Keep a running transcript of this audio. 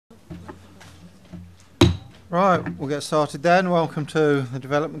Right, we'll get started then. Welcome to the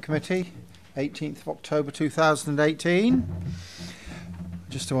Development Committee, 18th of October 2018.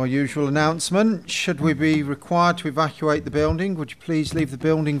 Just our usual announcement. Should we be required to evacuate the building, would you please leave the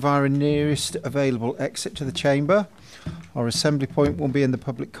building via a nearest available exit to the chamber. Our assembly point will be in the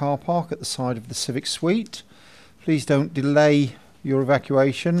public car park at the side of the Civic Suite. Please don't delay your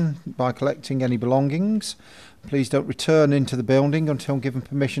evacuation by collecting any belongings. Please don't return into the building until given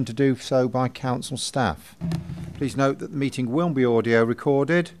permission to do so by council staff. Please note that the meeting will be audio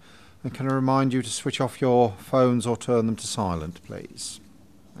recorded, and can I remind you to switch off your phones or turn them to silent, please.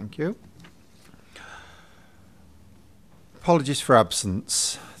 Thank you. Apologies for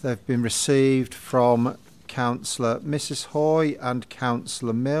absence. They've been received from Councillor Mrs Hoy and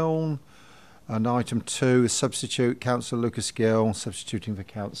Councillor Milne, and item 2, substitute Councillor Lucas Gill, substituting for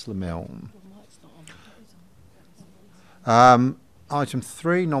Councillor Milne. Item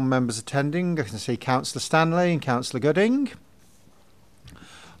 3, non-members attending. I can see Councillor Stanley and Councillor Gooding.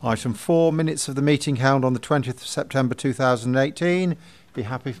 Item 4, minutes of the meeting held on the 20th of September 2018. Be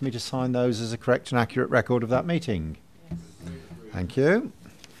happy for me to sign those as a correct and accurate record of that meeting. Yes. Thank you.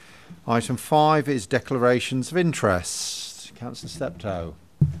 Item 5 is declarations of interest. Councillor Steptoe.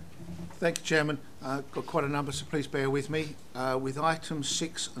 Thank you, Chairman. Got quite a number, so please bear with me. With items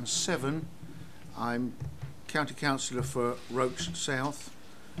 6 and 7, I'm County Councillor for Roach South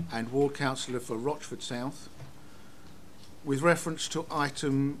and Ward Councillor for Rochford South. With reference to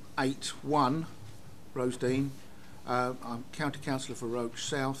item 8.1, Rosedene, I'm County Councillor for Roach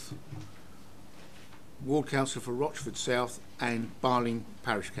South, Ward Councillor for Rochford South and Barling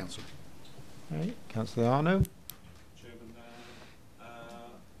Parish Council. Right. Councillor Arno. Chairman,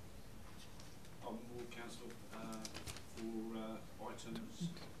 I'm Ward Councillor for items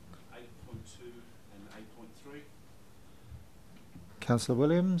 8.2 and 8.3. Councillor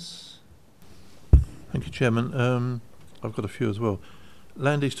Williams. Thank you, Chairman. I've got a few as well.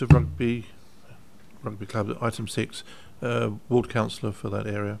 Land East of Rugby Club, item 6, Ward Councillor for that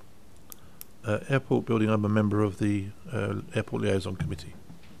area. Airport building, I'm a member of the Airport Liaison Committee.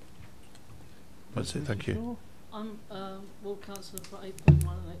 That's it, thank you. I'm Ward Councillor for 8.1 and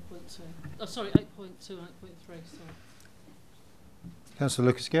 8.2. Oh, sorry, 8.2 and 8.3, sorry. Councillor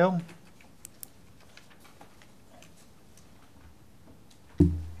Lucas Gill.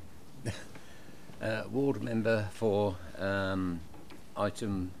 Ward member for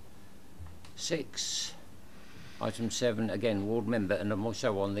item 6, item 7, again ward member, and I'm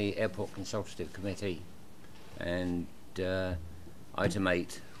also on the Airport Consultative Committee, and item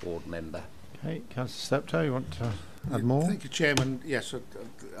 8, ward member. Okay, Councillor Steptoe, you want to add more? Thank you, Chairman. Yes,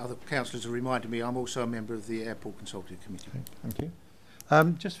 other councillors have reminded me I'm also a member of the Airport Consultative Committee. Okay, thank you.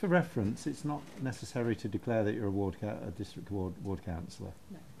 Just for reference, it's not necessary to declare that you're a district ward councillor.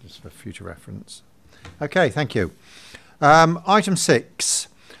 No. Just for future reference. Okay, thank you. Item 6,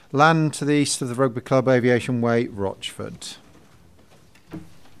 land to the east of the Rugby Club, Aviation Way, Rochford.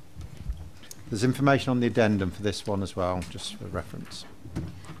 There's information on the addendum for this one as well, just for reference.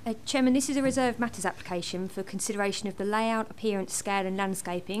 Chairman, this is a reserved matters application for consideration of the layout, appearance, scale and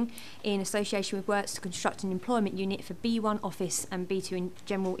landscaping in association with works to construct an employment unit for B1 office and B2 in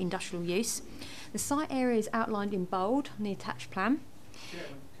general industrial use. The site area is outlined in bold on the attached plan.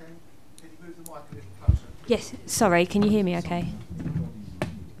 Chairman, can you move the mic a little closer? Yes, sorry, can you hear me okay?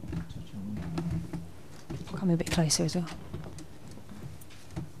 Come a bit closer as well.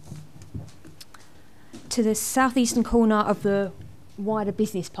 To the southeastern corner of the wider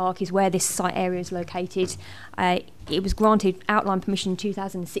business park is where this site area is located. It was granted outline permission in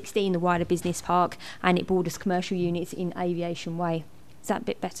 2016, the wider business park, and it borders commercial units in Aviation Way. Is that a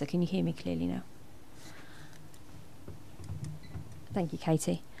bit better? Can you hear me clearly now? Thank you,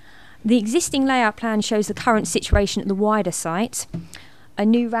 Katie. The existing layout plan shows the current situation at the wider site. A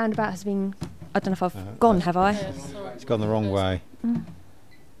new roundabout has been, I don't know if I've gone, have I? It's gone the wrong way.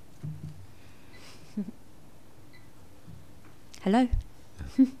 Hello?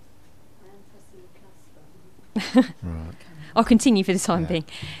 Right. I'll continue for the time being.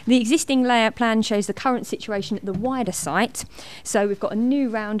 The existing layout plan shows the current situation at the wider site. So we've got a new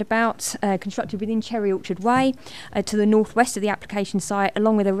roundabout constructed within Cherry Orchard Way to the northwest of the application site,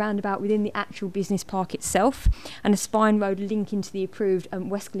 along with a roundabout within the actual business park itself, and a spine road linking to the approved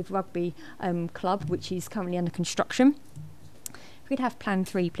Westcliff Rugby Club, which is currently under construction. If we could have plan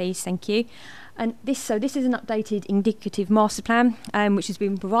 3, please, thank you. And this is an updated indicative master plan which has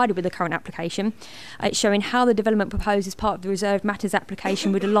been provided with the current application. It's showing how the development proposed as part of the reserved matters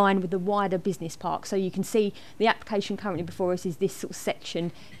application would align with the wider business park. So you can see the application currently before us is this sort of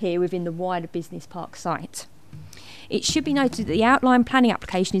section here within the wider business park site. It should be noted that the outline planning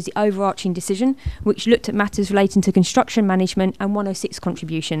application is the overarching decision, which looked at matters relating to construction management and 106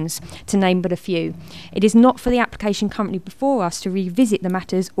 contributions, to name but a few. It is not for the application currently before us to revisit the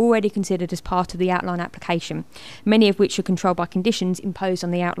matters already considered as part of the outline application, many of which are controlled by conditions imposed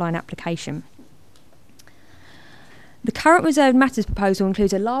on the outline application. The current reserved matters proposal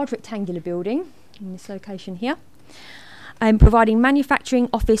includes a large rectangular building in this location here, providing manufacturing,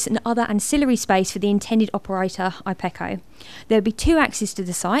 office and other ancillary space for the intended operator, IPECO. There will be two access to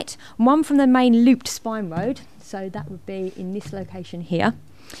the site, one from the main looped spine road, so that would be in this location here,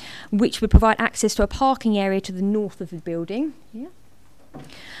 which would provide access to a parking area to the north of the building. Yeah.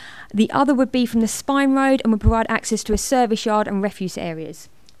 The other would be from the spine road and would provide access to a service yard and refuse areas.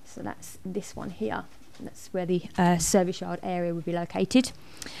 So that's this one here. That's where the service yard area would be located.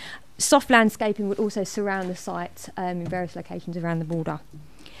 Soft landscaping would also surround the site in various locations around the border.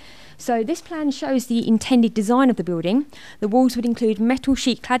 So this plan shows the intended design of the building. The walls would include metal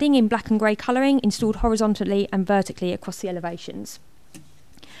sheet cladding in black and grey colouring installed horizontally and vertically across the elevations.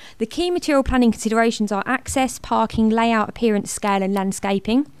 The key material planning considerations are access, parking, layout, appearance, scale and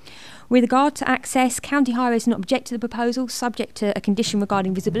landscaping. With regard to access, County Highways not object to the proposal, subject to a condition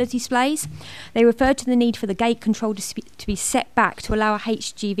regarding visibility displays. They referred to the need for the gate control to be set back to allow a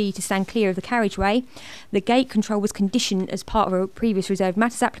HGV to stand clear of the carriageway. The gate control was conditioned as part of a previous reserved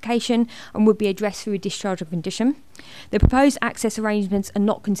matters application and would be addressed through a discharge of condition. The proposed access arrangements are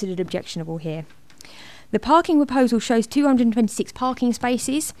not considered objectionable here. The parking proposal shows 226 parking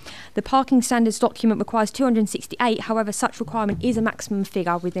spaces. The parking standards document requires 268, however such requirement is a maximum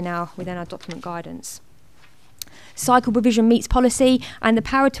figure within our document guidance. Cycle provision meets policy and the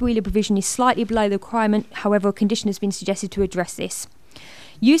power two-wheeler provision is slightly below the requirement, however a condition has been suggested to address this.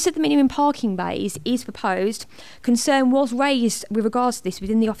 Use of the minimum parking bays is proposed. Concern was raised with regards to this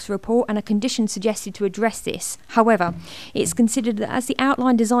within the officer report and a condition suggested to address this. However, it's considered that as the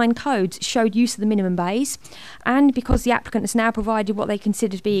outline design codes showed use of the minimum bays, and because the applicant has now provided what they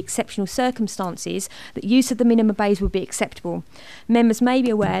consider to be exceptional circumstances, that use of the minimum bays would be acceptable. Members may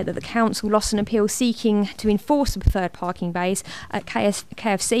be aware that the council lost an appeal seeking to enforce the preferred parking bays at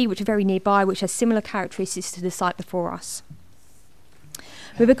KFC, which are very nearby, which has similar characteristics to the site before us.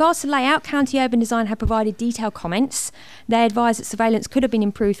 With regards to layout, County Urban Design have provided detailed comments. They advise that surveillance could have been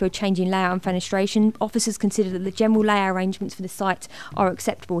improved through a change in layout and fenestration. Officers consider that the general layout arrangements for the site are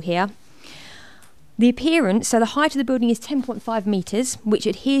acceptable here. The appearance, so the height of the building is 10.5 metres, which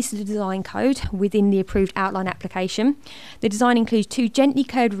adheres to the design code within the approved outline application. The design includes two gently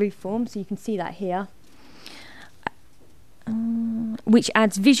curved roof forms, so you can see that here, which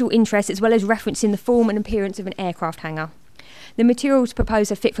adds visual interest as well as referencing the form and appearance of an aircraft hangar. The materials proposed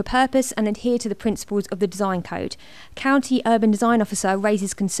are fit for purpose and adhere to the principles of the design code. County Urban Design Officer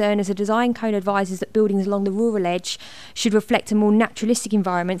raises concern as the design code advises that buildings along the rural edge should reflect a more naturalistic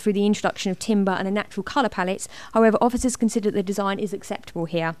environment through the introduction of timber and a natural colour palette. However, officers consider that the design is acceptable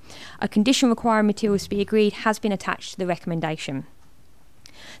here. A condition requiring materials to be agreed has been attached to the recommendation.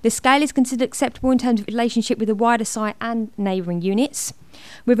 The scale is considered acceptable in terms of relationship with the wider site and neighbouring units.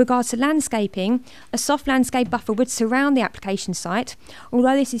 With regards to landscaping, a soft landscape buffer would surround the application site.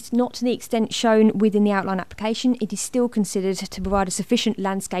 Although this is not to the extent shown within the outline application, it is still considered to provide a sufficient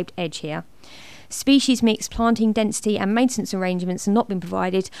landscaped edge here. Species mix, planting density and maintenance arrangements have not been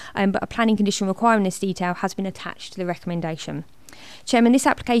provided, but a planning condition requiring this detail has been attached to the recommendation. Chairman, this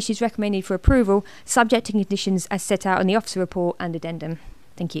application is recommended for approval, subject to conditions as set out in the officer report and addendum.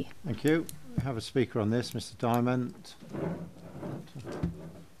 Thank you. Thank you. We have a speaker on this, Mr. Diamond. Can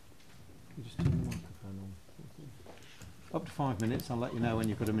you just turn the microphone on? Up to 5 minutes. I'll let you know when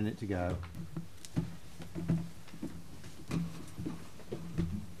you've got a minute to go.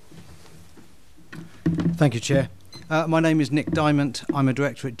 Thank you, Chair. My name is Nick Diamond. I'm a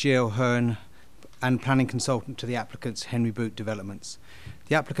director at GL Hearn and planning consultant to the applicants Henry Boot Developments.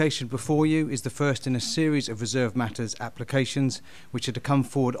 The application before you is the first in a series of reserved matters applications which are to come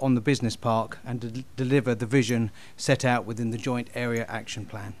forward on the business park and deliver the vision set out within the Joint Area Action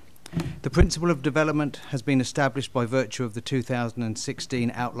Plan. The principle of development has been established by virtue of the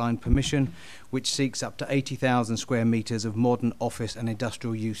 2016 Outline Permission, which seeks up to 80,000 square metres of modern office and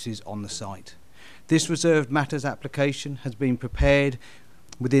industrial uses on the site. This reserved matters application has been prepared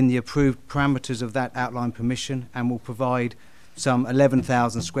within the approved parameters of that Outline Permission and will provide some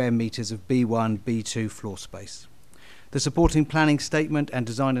 11,000 square metres of B1, B2 floor space. The supporting planning statement and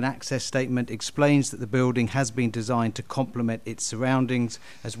design and access statement explains that the building has been designed to complement its surroundings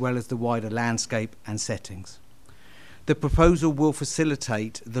as well as the wider landscape and settings. The proposal will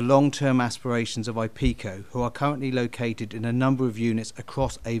facilitate the long-term aspirations of IPECO, who are currently located in a number of units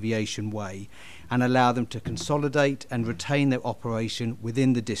across Aviation Way, and allow them to consolidate and retain their operation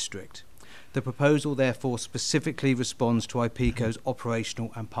within the district. The proposal therefore specifically responds to IPECO's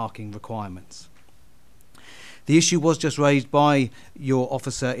operational and parking requirements. The issue was just raised by your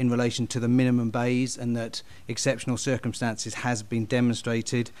officer in relation to the minimum bays and that exceptional circumstances has been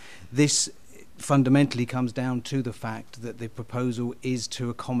demonstrated. This fundamentally comes down to the fact that the proposal is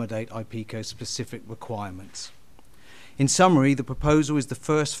to accommodate IPECO's specific requirements. In summary, the proposal is the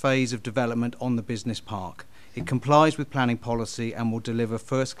first phase of development on the business park. It complies with planning policy and will deliver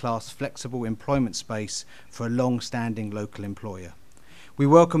first-class flexible employment space for a long-standing local employer. We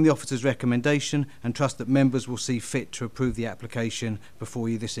welcome the officer's recommendation and trust that members will see fit to approve the application before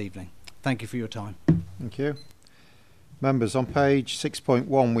you this evening. Thank you for your time. Thank you. Members, on page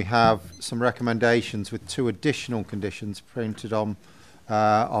 6.1 we have some recommendations with 2 additional conditions printed on the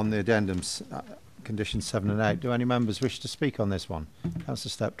addendums, conditions 7 and 8. Do any members wish to speak on this one?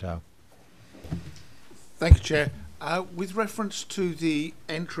 Councillor Steptoe. Thank you, Chair. With reference to the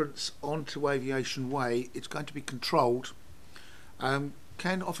entrance onto Aviation Way, it's going to be controlled.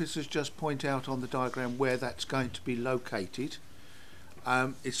 Can officers just point out on the diagram where that's going to be located?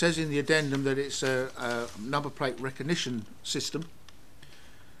 It says in the addendum that it's a number plate recognition system.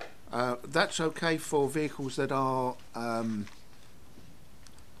 That's okay for vehicles that are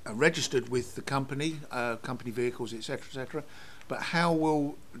registered with the company, company vehicles, etc., etc. But how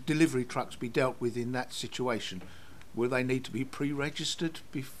will delivery trucks be dealt with in that situation? Will they need to be pre-registered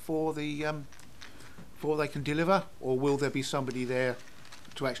before they can deliver, or will there be somebody there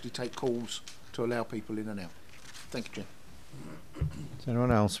to actually take calls to allow people in and out? Thank you, Chair. Does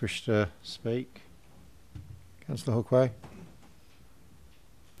anyone else wish to speak? Councillor Hookway.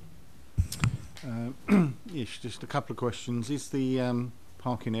 Yes, just a couple of questions. Is the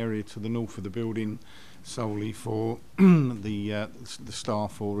parking area to the north of the building solely for the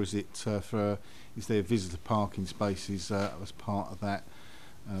staff, or is it is there visitor parking spaces as part of that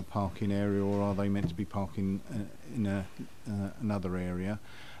parking area, or are they meant to be parking in another area?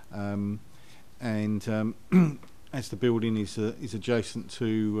 As the building is adjacent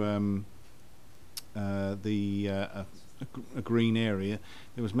to a green area,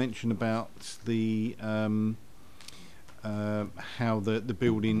 there was mention about the how the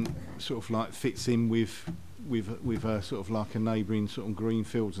building sort of like fits in with a sort of like a neighbouring sort of green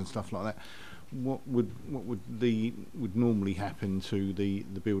fields and stuff like that. What would normally happen to the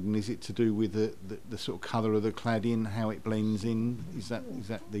building? Is it to do with the sort of colour of the cladding, how it blends in? Is that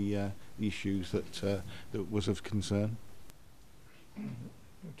the issues that was of concern?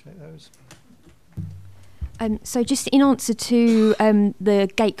 We'll take those. So just in answer to the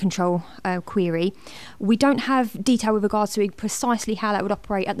gate control query, we don't have detail with regards to precisely how that would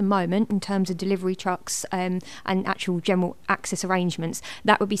operate at the moment in terms of delivery trucks and actual general access arrangements.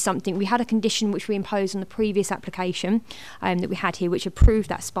 That would be something, we had a condition which we imposed on the previous application that we had here, which approved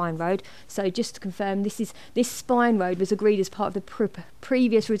that spine road. So just to confirm, this spine road was agreed as part of the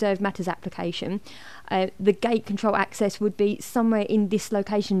previous reserved matters application. The gate control access would be somewhere in this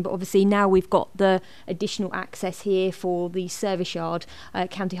location, but obviously now we've got the additional access here for the service yard.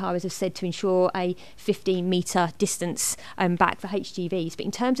 County Highways have said to ensure a 15-metre distance back for HGVs. But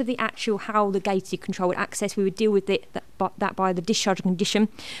in terms of the actual how the gated controlled access, we would deal with that by the discharge condition,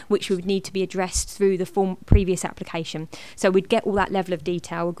 which would need to be addressed through the previous application. So we'd get all that level of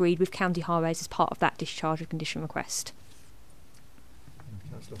detail agreed with County Highways as part of that discharge condition request.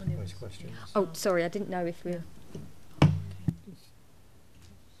 Questions. Oh, sorry, I didn't know if we...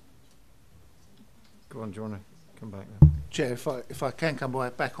 Go on, do you want to come back now? Chair, if I can come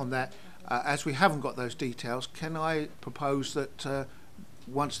back on that, as we haven't got those details, can I propose that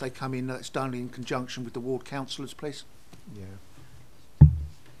once they come in, that's done in conjunction with the ward councillors, please? Yeah.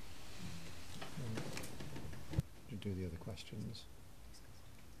 To do the other questions.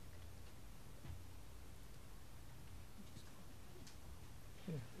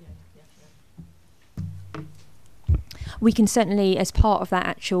 We can certainly, as part of that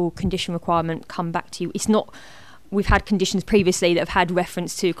actual condition requirement, come back to you. It's not, we've had conditions previously that have had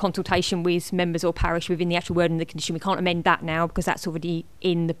reference to consultation with members or parish within the actual wording of the condition. We can't amend that now because that's already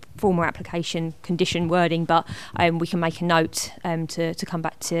in the former application condition wording, but we can make a note to come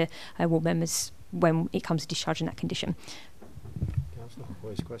back to ward members when it comes to discharging that condition. Councillor,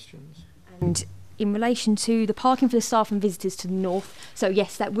 voice questions? And in relation to the parking for the staff and visitors to the north, so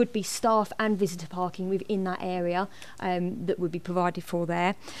yes, that would be staff and visitor parking within that area that would be provided for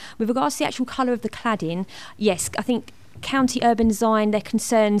there. With regards to the actual colour of the cladding, yes, I think County Urban Design, their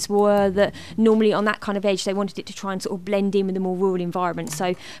concerns were that normally on that kind of edge they wanted it to try and sort of blend in with the more rural environment,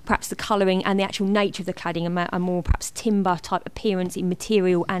 so perhaps the colouring and the actual nature of the cladding are more perhaps timber type appearance in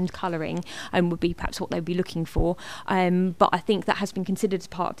material and colouring would be perhaps what they'd be looking for, but I think that has been considered as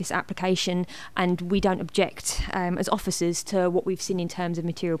part of this application, and we don't object as officers to what we've seen in terms of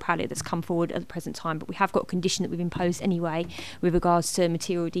material palette that's come forward at the present time, but we have got a condition that we've imposed anyway with regards to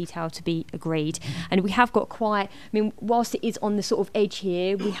material detail to be agreed. And we have got quite, whilst it is on the sort of edge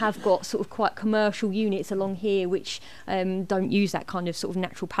here, we have got sort of quite commercial units along here which don't use that kind of sort of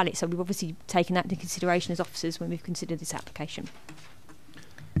natural palette, so we've obviously taken that into consideration as officers when we've considered this application.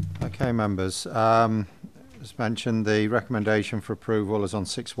 Okay, members. As mentioned, the recommendation for approval is on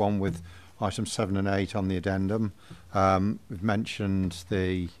 6.1 with items 7 and 8 on the addendum. We've mentioned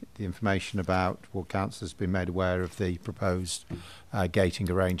the information about Ward Council has been made aware of the proposed gating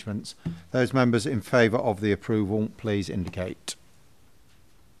arrangements. Those members in favour of the approval, please indicate.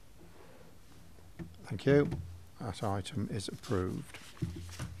 Thank you. That item is approved.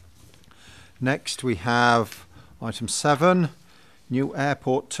 Next we have item 7, new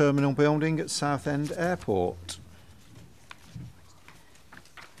airport terminal building at Southend Airport.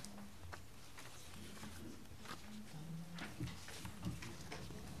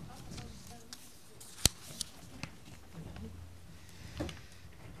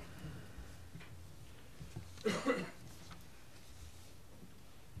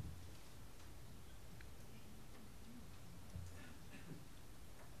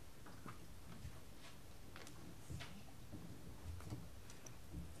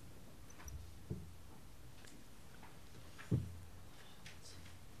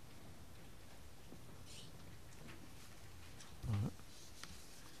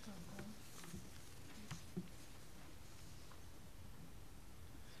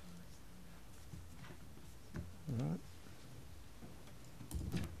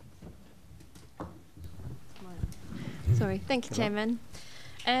 Sorry, thank you, Chairman.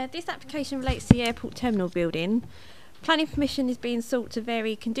 This application relates to the airport terminal building. Planning permission is being sought to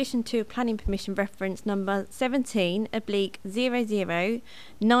vary condition 2 of planning permission reference number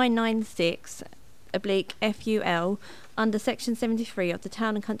 17/00996/FUL under section 73 of the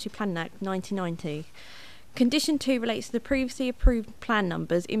Town and Country Planning Act 1990. Condition 2 relates to the previously approved plan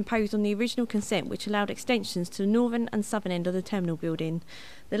numbers imposed on the original consent, which allowed extensions to the northern and southern end of the terminal building.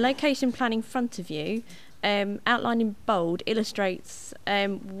 The location plan in front of you, outlined in bold, illustrates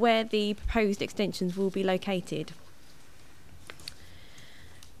where the proposed extensions will be located.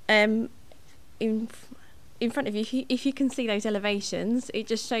 In front of you, if you can see those elevations, it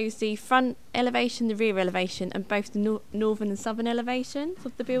just shows the front elevation, the rear elevation, and both the northern and southern elevations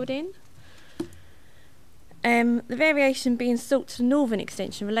of the building. The variation being sought to the northern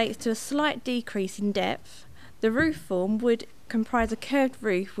extension relates to a slight decrease in depth. The roof form would comprise a curved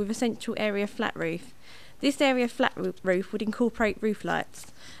roof with a central area flat roof. This area flat roof would incorporate roof lights.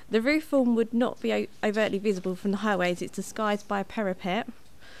 The roof form would not be overtly visible from the highway as it's disguised by a parapet.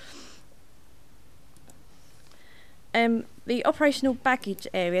 The operational baggage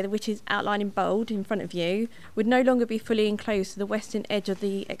area, which is outlined in bold in front of you, would no longer be fully enclosed to the western edge of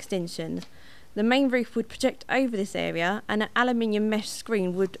the extension. The main roof would project over this area, and an aluminium mesh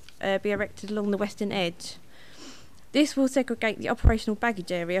screen would be erected along the western edge. This will segregate the operational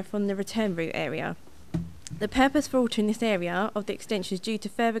baggage area from the return route area. The purpose for altering this area of the extension is due to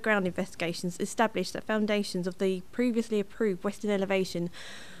further ground investigations established that foundations of the previously approved western elevation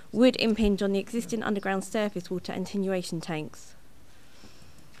would impinge on the existing underground surface water attenuation tanks.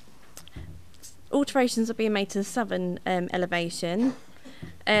 Alterations are being made to the southern elevation.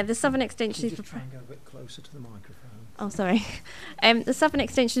 The southern extension is try and go a bit closer to the microphone. Oh, sorry. The southern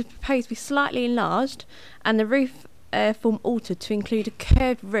extension is proposed to be slightly enlarged, and the roof form altered to include a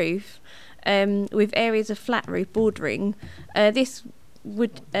curved roof with areas of flat roof bordering. This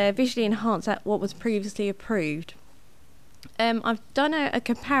would visually enhance what was previously approved. I've done a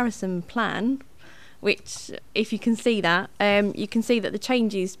comparison plan, which, if you can see that, you can see that the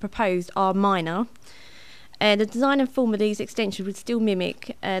changes proposed are minor. The design and form of these extensions would still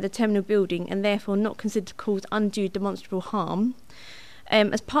mimic the terminal building and therefore not considered to cause undue demonstrable harm.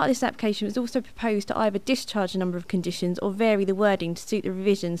 As part of this application, it was also proposed to either discharge a number of conditions or vary the wording to suit the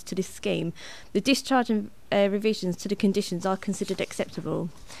revisions to this scheme. The discharge and revisions to the conditions are considered acceptable.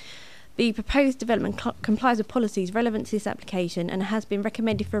 The proposed development complies with policies relevant to this application and has been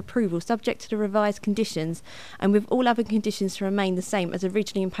recommended for approval subject to the revised conditions and with all other conditions to remain the same as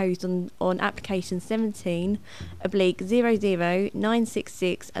originally imposed on application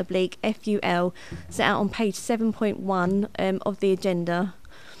 17/00966/FUL set out on page 7.1 of the agenda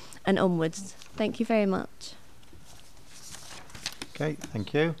and onwards. Thank you very much. Okay,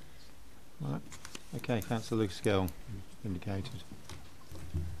 thank you. Right. Okay, Councillor Lucas Gill indicated.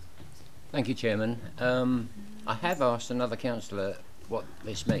 Thank you, Chairman. I have asked another councillor what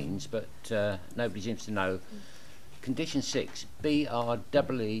this means, but nobody seems to know. Condition 6, BREEAM.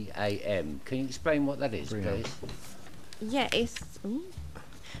 Can you explain what that is, please? Yeah, it's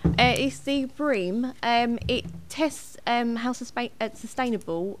the BREEAM. It tests how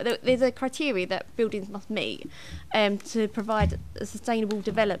sustainable. There's a criteria that buildings must meet to provide a sustainable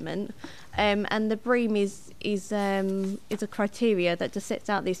development, and the BREEAM is a criteria that just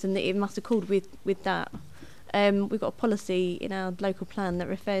sets out this, and it must accord with that. We've got a policy in our local plan that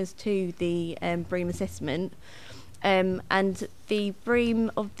refers to the BREEAM assessment, and the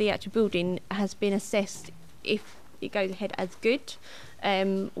BREEAM of the actual building has been assessed if it goes ahead as good.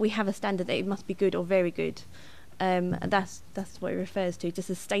 We have a standard that it must be good or very good, and that's what it refers to, just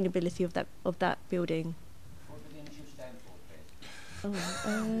the sustainability of that building. What do the initials stand for,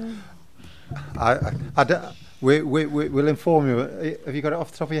 We'll inform you. Have you got it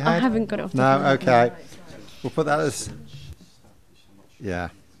off the top of your head? I haven't got it off the top of my head. No, okay. We'll put that as... Yeah.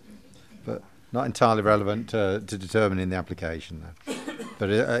 But not entirely relevant to determining the application, though. But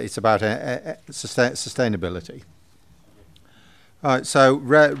it's about sustainability. All right, so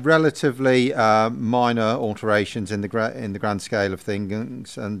relatively minor alterations in the grand scale of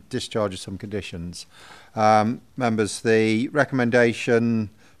things and discharge of some conditions. Members, the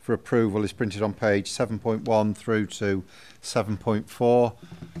recommendation for approval is printed on page 7.1 through to 7.4.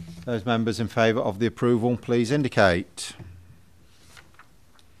 Those members in favour of the approval, please indicate.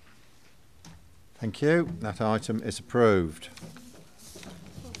 Thank you. That item is approved.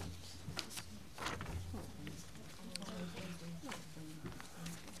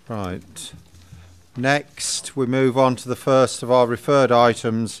 Right. Next, we move on to the first of our referred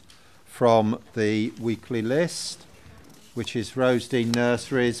items from the weekly list, which is Rosedene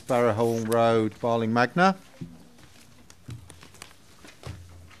Nurseries, Barrow Hall Road, Barling Magna.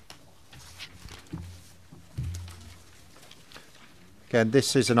 Again,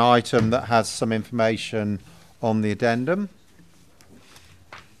 this is an item that has some information on the addendum.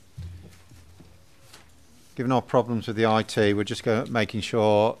 Given our problems with the IT, we're just making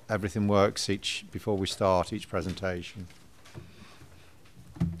sure everything works before we start each presentation.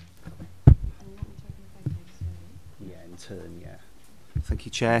 Yeah, in turn, yeah. Thank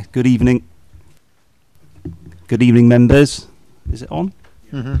you, Chair. Good evening. Good evening, members. Is it on?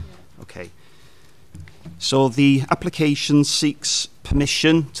 Mm-hmm. Okay. So the application seeks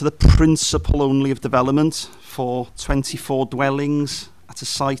permission to the principle only of development for 24 dwellings at a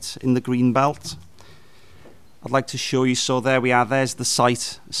site in the Greenbelt. I'd like to show you, so there we are, there's the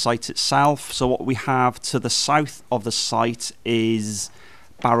site itself. So what we have to the south of the site is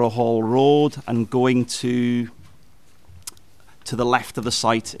Barrow Hall Road, and going to the left of the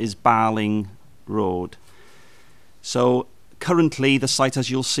site is Barling Road. So currently the site, as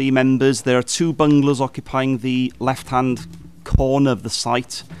you'll see, members, there are 2 bungalows occupying the left-hand corner of the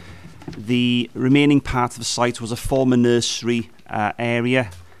site. The remaining part of the site was a former nursery area,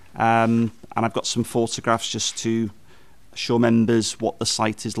 and I've got some photographs just to show members what the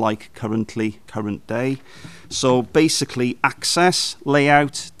site is like current day. So basically, access,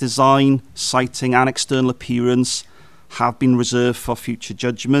 layout, design, siting and external appearance have been reserved for future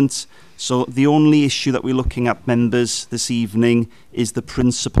judgment. So the only issue that we're looking at, members, this evening is the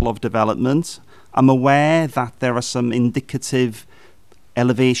principle of development. I'm aware that there are some indicative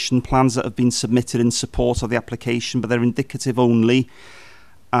elevation plans that have been submitted in support of the application, but they're indicative only.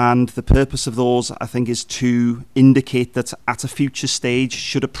 And the purpose of those, I think, is to indicate that at a future stage,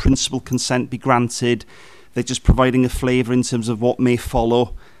 should a principal consent be granted, they're just providing a flavour in terms of what may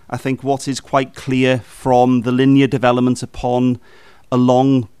follow. I think what is quite clear from the linear development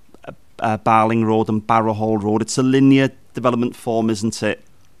along Barling Road and Barrow Hall Road, it's a linear development form, isn't it?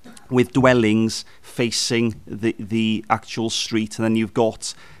 With dwellings facing the actual street, and then you've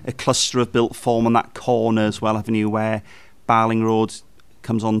got a cluster of built form on that corner as well, haven't you, where Barling Road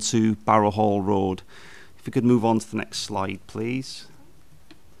comes on to Barrow Hall Road. If we could move on to the next slide, please.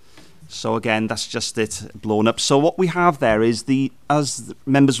 So again, that's just it blown up. So what we have there is, as the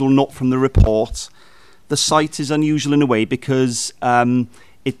members will note from the report, the site is unusual in a way because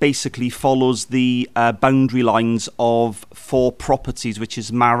it basically follows the boundary lines of 4 properties, which is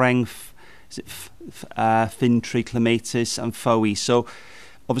Marang, Fintry, Clematis and Fowey. So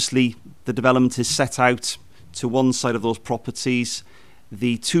obviously the development is set out to one side of those properties.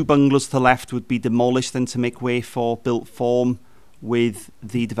 The 2 bungalows to the left would be demolished then to make way for built form, with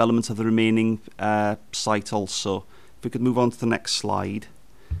the development of the remaining site also. If we could move on to the next slide.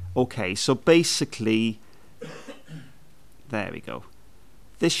 Okay, so basically, there we go.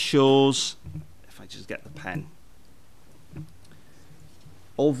 this shows, if I just get the pen,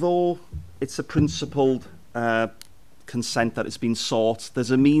 although it's a principled consent that has been sought,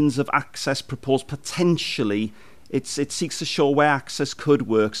 there's a means of access proposed potentially. It seeks to show where access could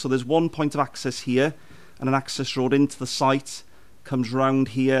work. So there's one point of access here and an access road into the site, comes round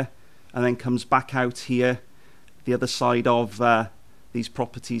here and then comes back out here, the other side of these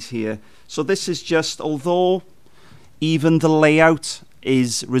properties here. So this is just, although even the layout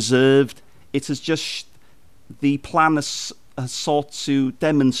is reserved, it is just, the plan has sought to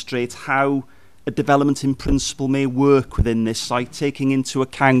demonstrate how a development in principle may work within this site, taking into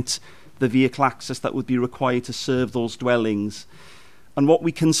account the vehicle access that would be required to serve those dwellings. And what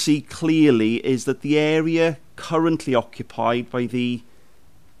we can see clearly is that the area currently occupied by the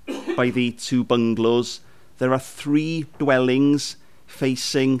 2 bungalows, there are 3 dwellings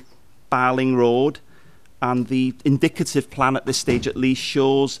facing Barling Road, and the indicative plan at this stage at least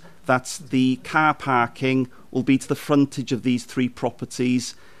shows that the car parking will be to the frontage of these 3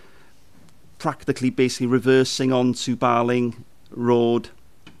 properties, practically basically reversing onto Barling Road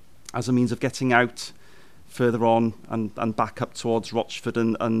as a means of getting out further on and back up towards Rochford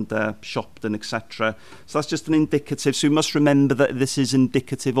and Shopton, etc. So that's just an indicative. So we must remember that this is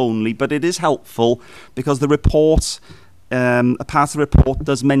indicative only, but it is helpful because the report, a part of the report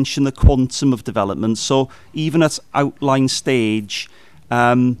does mention the quantum of development. So even at outline stage,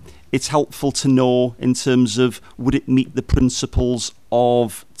 it's helpful to know in terms of would it meet the principles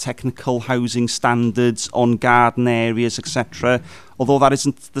of technical housing standards on garden areas, etc. Although that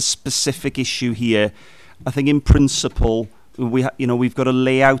isn't the specific issue here, I think in principle we've got a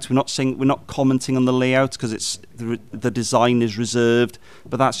layout. We're not commenting on the layout because it's the design is reserved,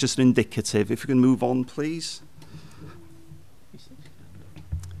 but that's just an indicative. If we can move on, please.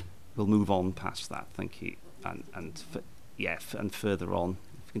 We'll move on past that. Thank you. And further on.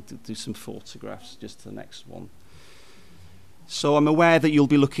 We can do some photographs, just to the next one. So I'm aware that you'll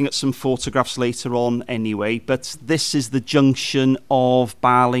be looking at some photographs later on anyway, but this is the junction of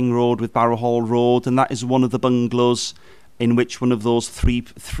Barling Road with Barrow Hall Road, and that is one of the bungalows in which one of those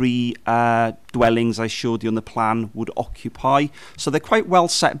three dwellings I showed you on the plan would occupy. So they're quite well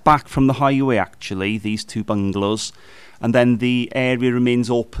set back from the highway, actually, these 2 bungalows. And then the area remains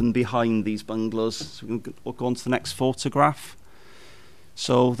open behind these bungalows. So we'll go on to the next photograph.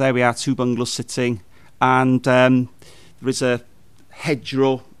 So there we are, 2 bungalows sitting, and there is a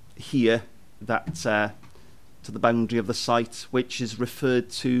hedgerow here that to the boundary of the site, which is referred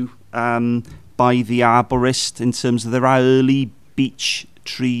to by the arborist in terms of there are early beech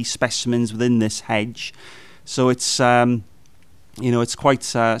tree specimens within this hedge. So it's it's quite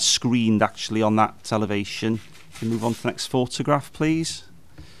screened actually on that elevation. Can move on to the next photograph, please.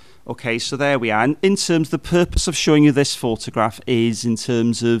 Okay, so there we are. And in terms, the purpose of showing you this photograph is in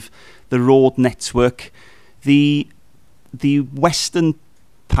terms of the road network. The western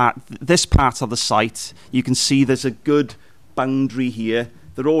part, this part of the site, you can see there's a good boundary here.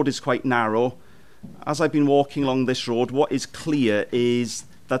 The road is quite narrow. As I've been walking along this road, what is clear is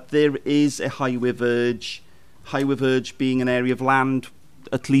that there is a highway verge. Highway verge being an area of land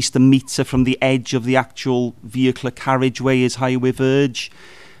at least a metre from the edge of the actual vehicular carriageway is highway verge.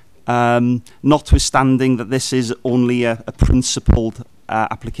 Notwithstanding that this is only a principled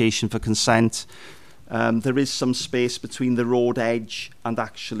application for consent, there is some space between the road edge and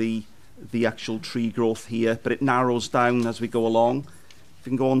actually the actual tree growth here, but it narrows down as we go along. If we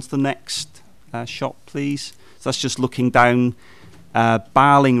can go on to the next shot, please. So that's just looking down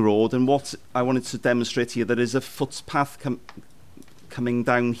Barling Road, and what I wanted to demonstrate here, there is a footpath coming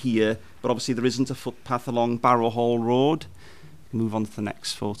down here, but obviously there isn't a footpath along Barrow Hall Road. Move on to the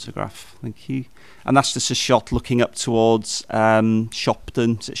next photograph, thank you. And that's just a shot looking up towards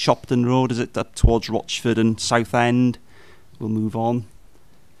Shopton. Is it Shopton Road? Is it up towards Rochford and Southend? We'll move on.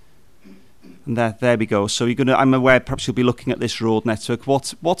 And there we go. So I'm aware perhaps you'll be looking at this road network.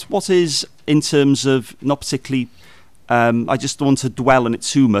 What is, in terms of, not particularly, I just don't want to dwell on it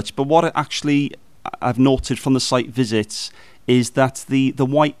too much, but what actually I've noted from the site visits is that the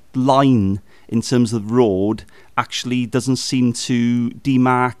white line in terms of road actually doesn't seem to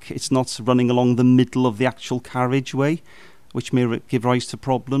demarc. It's not running along the middle of the actual carriageway, which may give rise to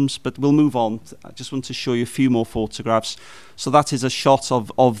problems, but we'll move on. I just want to show you a few more photographs. So that is a shot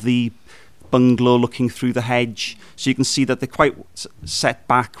of the bungalow looking through the hedge. So you can see that they're quite set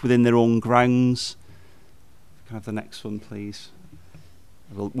back within their own grounds. Can I have the next one, please?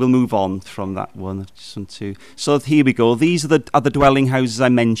 We'll move on from that one. Just want to. So here we go. These are the other dwelling houses I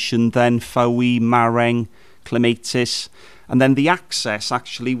mentioned then, Fowey, Mareng, Clematis, and then the access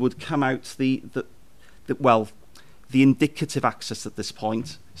actually would come out the the indicative access at this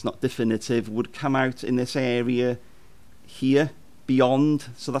point, it's not definitive, would come out in this area here, beyond.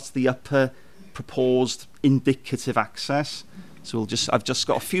 So that's the upper proposed indicative access. So I've just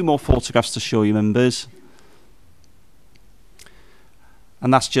got a few more photographs to show you, members.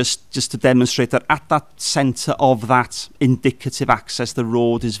 And that's just to demonstrate that at that centre of that indicative access, the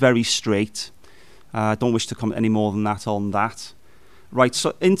road is very straight. I don't wish to comment any more than that on that. Right,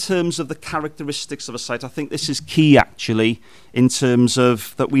 so in terms of the characteristics of a site, I think this is key actually, in terms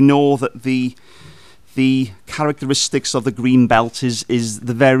of that we know that the characteristics of the green belt is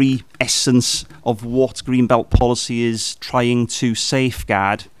the very essence of what green belt policy is trying to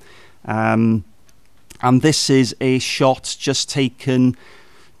safeguard. And this is a shot just taken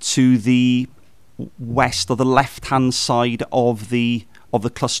to the west or the left-hand side of the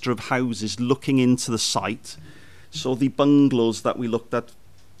cluster of houses, looking into the site. So the bungalows that we looked at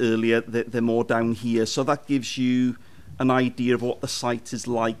earlier, they're more down here. So that gives you an idea of what the site is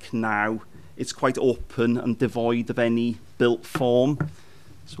like now. It's quite open and devoid of any built form.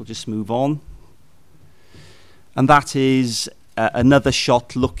 So we'll just move on. And that is another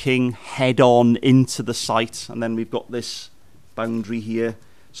shot looking head-on into the site. And then we've got this boundary here.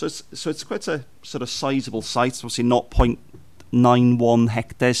 So it's quite a sort of sizable site, obviously 0.91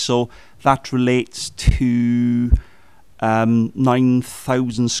 hectares. So that relates to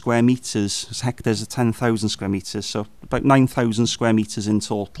 9,000 square metres. Hectares are 10,000 square metres, so about 9,000 square metres in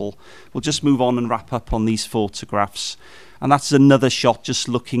total. We'll just move on and wrap up on these photographs. And that's another shot just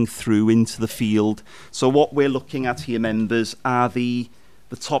looking through into the field. So what we're looking at here, members, are the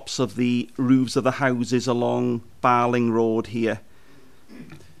tops of the roofs of the houses along Barling Road here.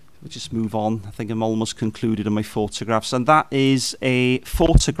 We'll just move on. I think I'm almost concluded on my photographs. And that is a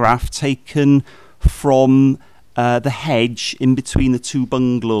photograph taken from the hedge in between the two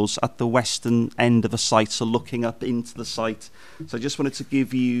bungalows at the western end of the site, so looking up into the site. So I just wanted to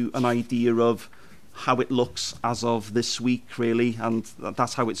give you an idea of how it looks as of this week, really, and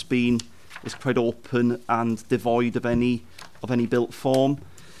that's how it's been. It's quite open and devoid of any built form.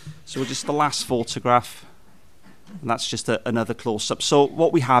 So just the last photograph. And that's just another close-up. So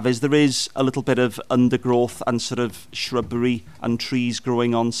what we have is there is a little bit of undergrowth and sort of shrubbery and trees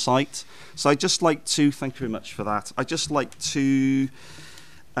growing on site. So I'd just like to, thank you very much for that. I'd just like to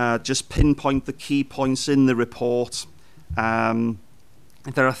just pinpoint the key points in the report. There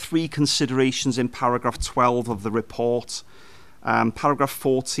are 3 considerations in paragraph 12 of the report. Paragraph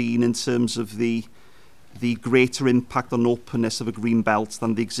 14 in terms of the greater impact on openness of a green belt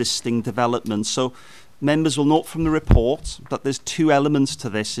than the existing development. So members will note from the report that there's 2 elements to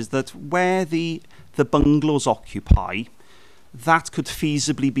this, is that where the bungalows occupy, that could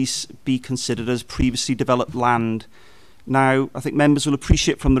feasibly be considered as previously developed land. Now, I think members will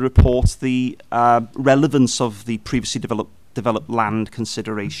appreciate from the report the relevance of the previously developed land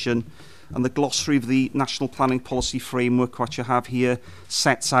consideration, and the glossary of the National Planning Policy Framework, what you have here,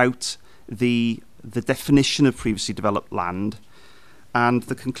 sets out the definition of previously developed land. And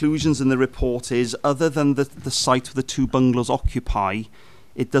the conclusions in the report is, other than the site where the 2 bungalows occupy,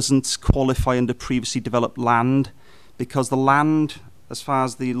 it doesn't qualify under previously developed land, because the land, as far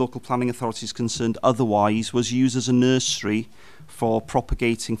as the local planning authority is concerned, otherwise was used as a nursery for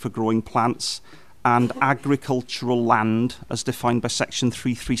propagating, for growing plants, and agricultural land, as defined by Section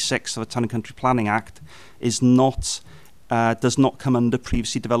 336 of the Town and Country Planning Act, is not does not come under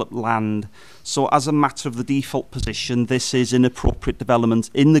previously developed land. So as a matter of the default position, this is inappropriate development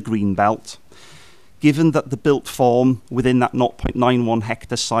in the green belt. Given that the built form within that 0.91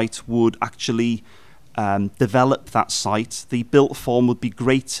 hectare site would actually develop that site, the built form would be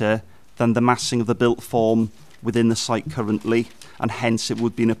greater than the massing of the built form within the site currently, and hence it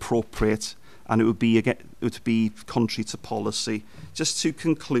would be inappropriate, and it would be contrary to policy. Just to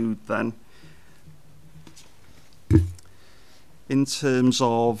conclude then, in terms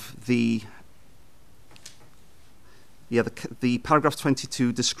of the paragraph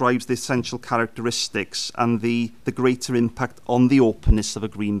 22 describes the essential characteristics and the greater impact on the openness of a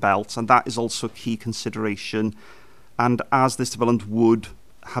green belt, and that is also a key consideration. And as this development would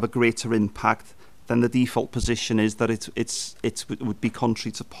have a greater impact, then the default position is that it would be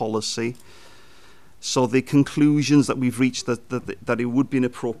contrary to policy. So the conclusions that we've reached that it would be an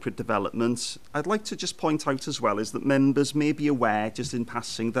appropriate development, I'd like to just point out as well is that members may be aware, just in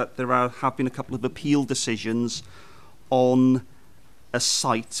passing, that there have been a couple of appeal decisions on a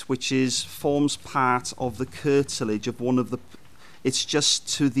site which forms part of the curtilage of one of the, it's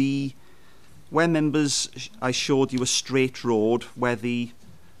just to the, where members, I showed you a straight road where the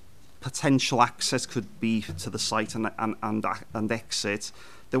potential access could be to the site and exit.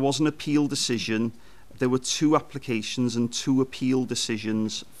 There was an appeal decision there were 2 applications and 2 appeal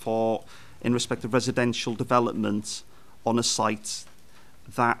decisions in respect of residential development on a site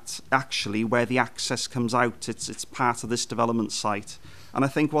that actually, where the access comes out, it's part of this development site. And I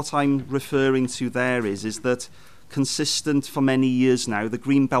think what I'm referring to there is that consistent for many years now, the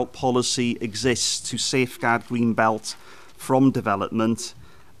Greenbelt policy exists to safeguard Greenbelt from development,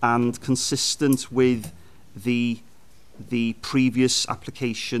 and consistent with the previous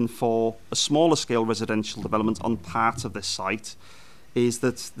application for a smaller scale residential development on part of this site, is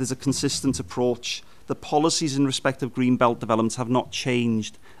that there's a consistent approach. The policies in respect of Greenbelt developments have not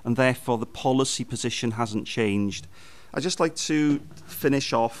changed, and therefore the policy position hasn't changed. I'd just like to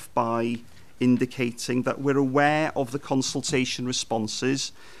finish off by indicating that we're aware of the consultation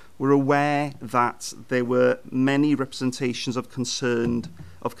responses. We're aware that there were many representations of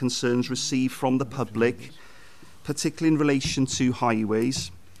concerns received from the public, particularly in relation to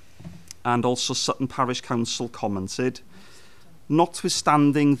highways, and also Sutton Parish Council commented.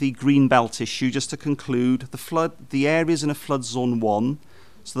 Notwithstanding the Greenbelt issue, just to conclude, the area is in a flood zone 1,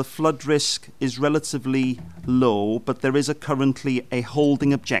 so the flood risk is relatively low, but there is currently a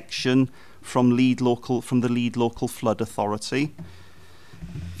holding objection from the lead local flood authority.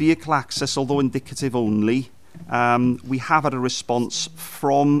 Vehicle access, although indicative only, we have had a response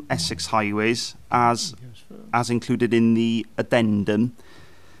from Essex Highways as included in the addendum,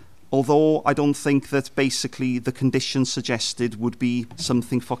 although I don't think that basically the conditions suggested would be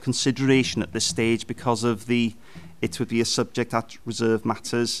something for consideration at this stage, because of it would be a subject at reserve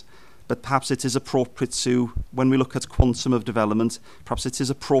matters. But perhaps it is appropriate to, when we look at quantum of development, perhaps it is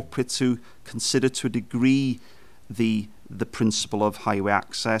appropriate to consider to a degree the principle of highway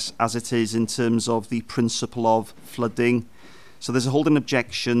access, as it is in terms of the principle of flooding. So there's a holding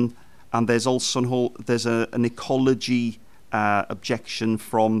objection, and there's also an ecology objection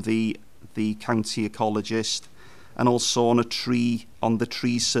from the county ecologist, and also on the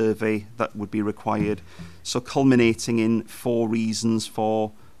tree survey that would be required. So culminating in 4 reasons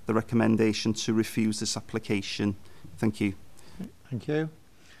for the recommendation to refuse this application. Thank you. Thank you.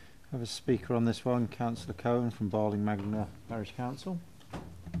 I have a speaker on this one, Councillor Cohen from Barling Magna Parish Council.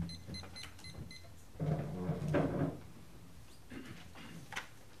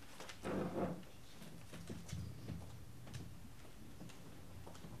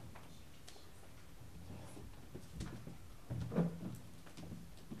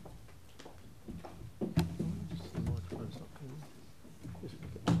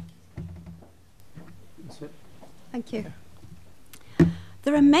 Thank you.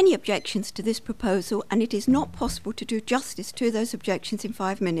 There are many objections to this proposal, and it is not possible to do justice to those objections in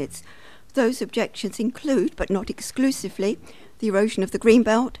 5 minutes. Those objections include, but not exclusively, the erosion of the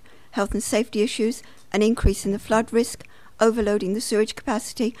Greenbelt, health and safety issues, an increase in the flood risk, overloading the sewage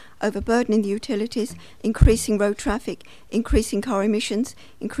capacity, overburdening the utilities, increasing road traffic, increasing car emissions,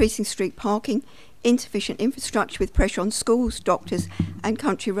 increasing street parking, insufficient infrastructure with pressure on schools, doctors and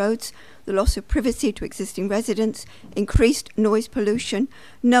country roads, the loss of privacy to existing residents, increased noise pollution,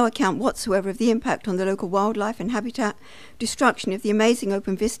 no account whatsoever of the impact on the local wildlife and habitat, destruction of the amazing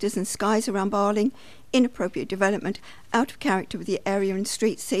open vistas and skies around Barling, inappropriate development out of character with the area and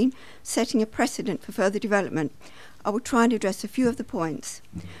street scene, setting a precedent for further development. I will try and address a few of the points.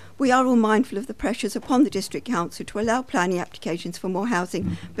 We are all mindful of the pressures upon the District Council to allow planning applications for more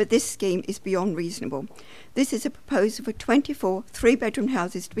housing, but this scheme is beyond reasonable. This is a proposal for 24 3-bedroom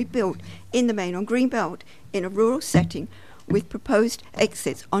houses to be built in the main on Greenbelt in a rural setting, with proposed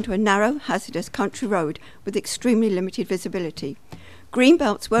exits onto a narrow, hazardous country road with extremely limited visibility.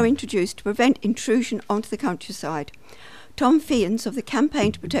 Greenbelts were introduced to prevent intrusion onto the countryside. Tom Fians of the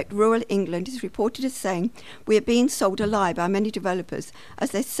Campaign to Protect Rural England is reported as saying, "We are being sold a lie by many developers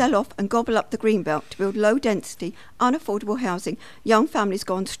as they sell off and gobble up the Greenbelt to build low-density, unaffordable housing. Young families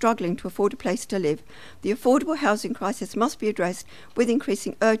go on struggling to afford a place to live. The affordable housing crisis must be addressed with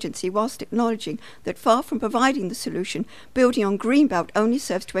increasing urgency, whilst acknowledging that far from providing the solution, building on Greenbelt only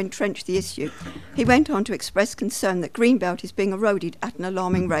serves to entrench the issue." He went on to express concern that Greenbelt is being eroded at an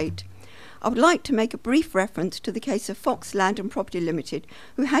alarming rate. I would like to make a brief reference to the case of Fox Land and Property Limited,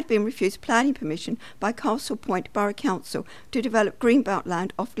 who had been refused planning permission by Castle Point Borough Council to develop Greenbelt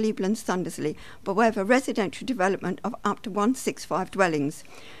land off Leibland's Thundersley, by way of a residential development of up to 165 dwellings.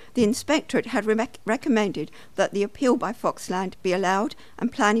 The Inspectorate had recommended that the appeal by Fox Land be allowed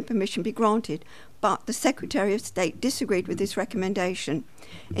and planning permission be granted, but the Secretary of State disagreed with this recommendation.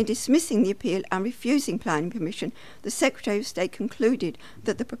 In dismissing the appeal and refusing planning permission, the Secretary of State concluded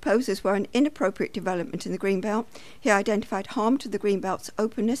that the proposals were an inappropriate development in the Greenbelt. He identified harm to the Greenbelt's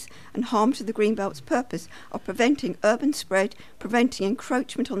openness and harm to the Greenbelt's purpose of preventing urban spread, preventing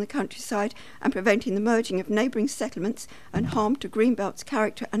encroachment on the countryside, and preventing the merging of neighbouring settlements, and harm to Greenbelt's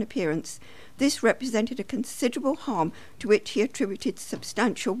character and appearance. This represented a considerable harm to which he attributed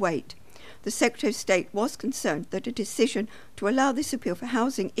substantial weight. The Secretary of State was concerned that a decision to allow this appeal for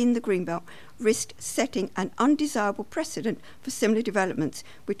housing in the Greenbelt risked setting an undesirable precedent for similar developments,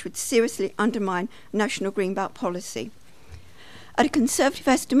 which would seriously undermine national Greenbelt policy. At a conservative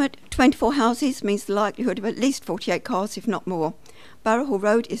estimate, 24 houses means the likelihood of at least 48 cars, if not more. Barrow Hall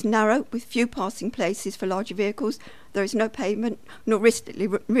Road is narrow, with few passing places for larger vehicles. There is no pavement, nor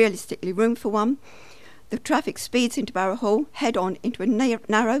realistically room for one. The traffic speeds into Barrow Hall head-on into a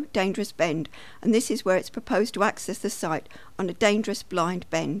narrow, dangerous bend, and this is where it's proposed to access the site, on a dangerous blind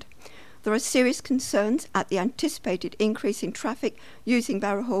bend. There are serious concerns at the anticipated increase in traffic using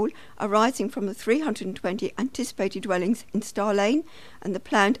Barrow Hall, arising from the 320 anticipated dwellings in Star Lane and the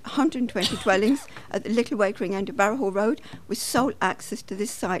planned 120 dwellings at the Little Wakering end of Barrow Hall Road, with sole access to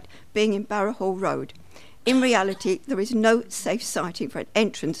this site being in Barrow Hall Road. In reality, there is no safe siting for an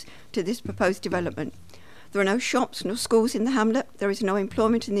entrance to this proposed development. There are no shops nor schools in the hamlet. There is no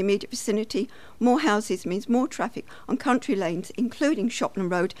employment in the immediate vicinity. More houses means more traffic on country lanes, including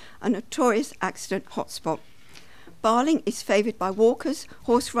Shopland Road, a notorious accident hotspot. Barling is favoured by walkers,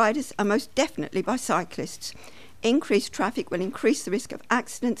 horse riders, and most definitely by cyclists. Increased traffic will increase the risk of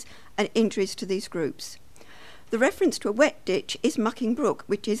accidents and injuries to these groups. The reference to a wet ditch is Mucking Brook,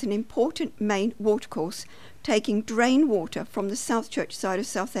 which is an important main watercourse, taking drain water from the South Church side of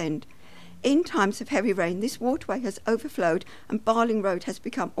Southend. In times of heavy rain, this waterway has overflowed and Barling Road has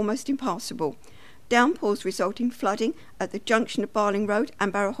become almost impassable. Downpours result in flooding at the junction of Barling Road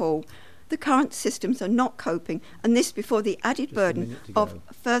and Barrow Hall. The current systems are not coping, and this before the added burden of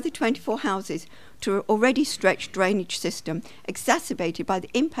further 24 houses to an already stretched drainage system, exacerbated by the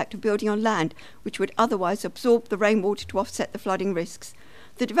impact of building on land which would otherwise absorb the rainwater to offset the flooding risks.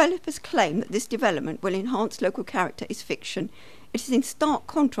 The developers claim that this development will enhance local character is fiction. It is in stark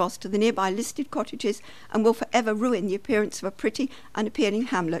contrast to the nearby listed cottages and will forever ruin the appearance of a pretty and appealing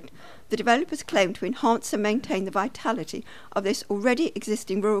hamlet. The developers' claim to enhance and maintain the vitality of this already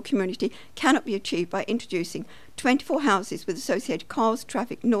existing rural community cannot be achieved by introducing 24 houses with associated cars,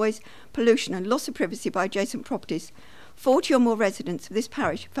 traffic, noise, pollution and loss of privacy by adjacent properties. 40 or more residents of this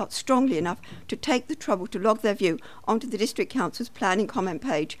parish felt strongly enough to take the trouble to log their view onto the District Council's planning comment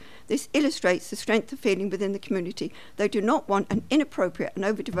page. This illustrates the strength of feeling within the community. They do not want an inappropriate and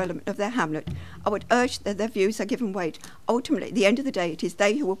overdevelopment of their hamlet. I would urge that their views are given weight. Ultimately, at the end of the day, it is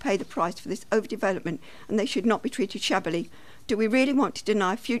they who will pay the price for this overdevelopment, and they should not be treated shabbily. Do we really want to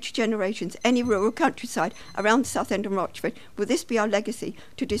deny future generations any rural countryside around Southend and Rochford? Will this be our legacy,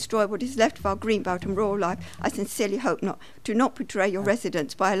 to destroy what is left of our greenbelt and rural life? I sincerely hope not. Do not betray your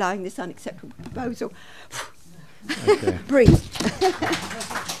residents by allowing this unacceptable proposal. Okay. Breathe.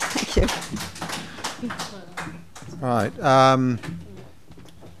 Thank you. Right.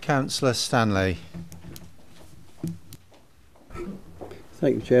 Councillor Stanley.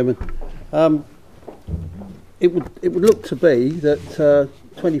 Thank you, Chairman. It would look to be that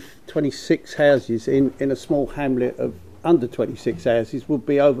 26 houses in a small hamlet of under 26 houses would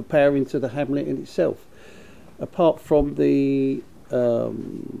be overpowering to the hamlet in itself. Apart from the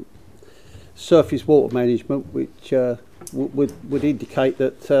surface water management, which would indicate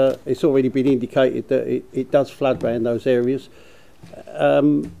that it's already been indicated that it does flood around those areas.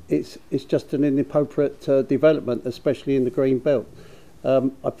 It's just an inappropriate development, especially in the green belt.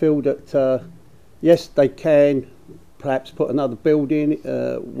 I feel that yes, they can perhaps put another building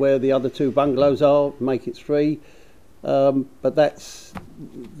where the other two bungalows are, make it 3, but that's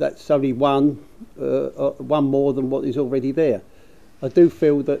only one more than what is already there. I do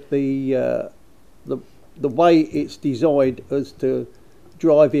feel that the way it's designed as to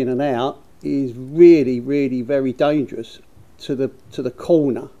drive in and out is really very dangerous to the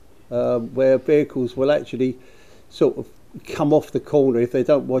corner where vehicles will actually sort of come off the corner. If they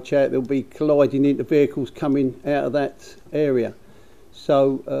don't watch out, they'll be colliding into vehicles coming out of that area.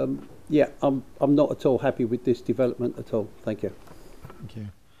 So yeah, I'm not at all happy with this development at all. Thank you. Thank you.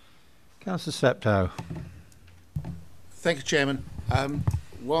 Councillor Steptoe. Thank you, Chairman.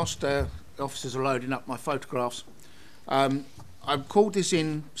 Whilst officers are loading up my photographs, I called this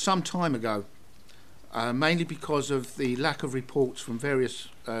in some time ago, mainly because of the lack of reports from various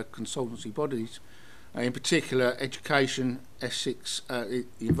consultancy bodies in particular Education, Essex, the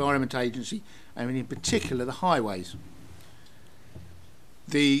Environment Agency, and in particular the highways.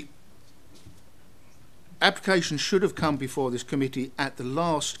 The application should have come before this committee at the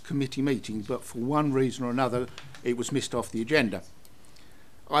last committee meeting, but for one reason or another it was missed off the agenda.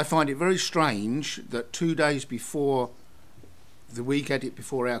 I find it very strange that 2 days before we get it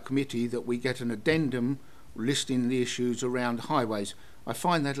before our committee that we get an addendum listing the issues around highways. I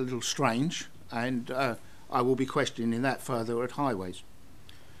find that a little strange, and I will be questioning that further at highways.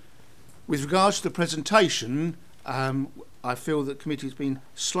 With regards to the presentation, I feel that the committee has been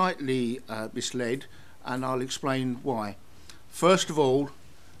slightly misled, and I'll explain why. First of all,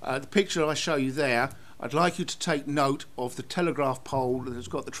 the picture I show you there, I'd like you to take note of the telegraph pole that has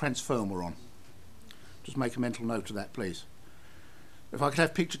got the transformer on. Just make a mental note of that, please. If I could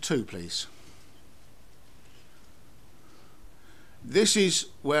have picture 2, please. This is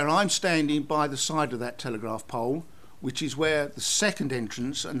where I'm standing by the side of that telegraph pole, which is where the second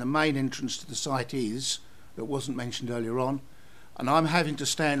entrance and the main entrance to the site is, that wasn't mentioned earlier on, and I'm having to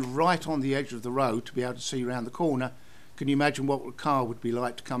stand right on the edge of the road to be able to see around the corner. Can you imagine what a car would be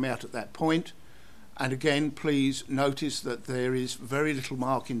like to come out at that point? And again, please notice that there is very little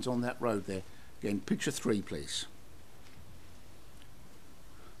markings on that road there. Again, picture 3, please.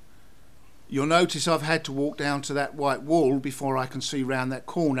 You'll notice I've had to walk down to that white wall before I can see round that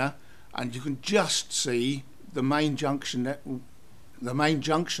corner, and you can just see the main junction there,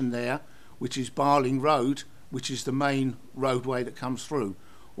 which is Barling Road, which is the main roadway that comes through.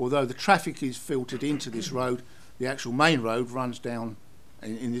 Although the traffic is filtered into this road, the actual main road runs down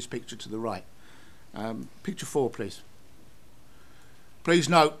in this picture to the right. Picture 4, please. Please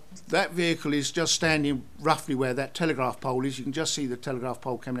note that vehicle is just standing roughly where that telegraph pole is. You can just see the telegraph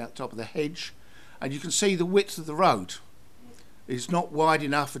pole coming out the top of the hedge, and you can see the width of the road. It's not wide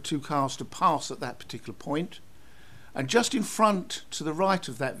enough for 2 cars to pass at that particular point. And just in front to the right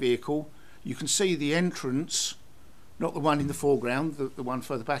of that vehicle, you can see the entrance, not the one in the foreground, the one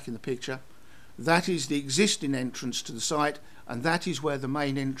further back in the picture. That is the existing entrance to the site, and that is where the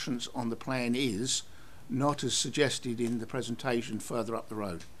main entrance on the plan is, not as suggested in the presentation further up the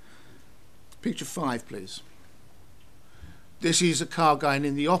road. Picture 5, please. This is a car going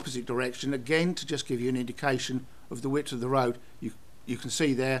in the opposite direction, again to just give you an indication of the width of the road. You can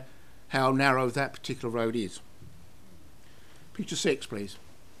see there how narrow that particular road is. Picture 6, please.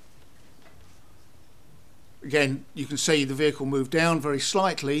 Again, you can see the vehicle move down very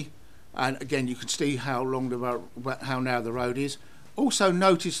slightly, and again you can see how narrow the road is. Also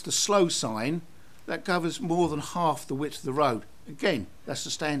notice the slow sign that covers more than half the width of the road. Again, that's the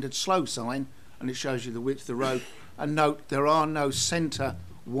standard slow sign, and it shows you the width of the road. And note, there are no centre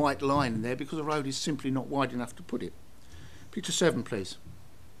white line in there because the road is simply not wide enough to put it. Picture 7, please.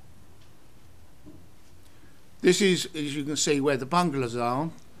 This is, as you can see, where the bungalows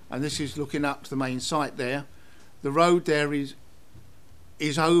are, and this is looking up to the main site there. The road there is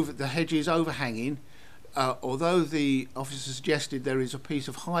over, the hedge is overhanging. Although the officer suggested there is a piece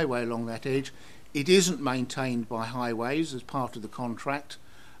of highway along that edge, it isn't maintained by highways as part of the contract.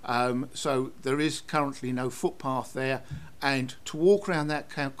 So there is currently no footpath there, and to walk around that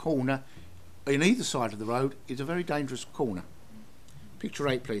corner in either side of the road is a very dangerous corner. Picture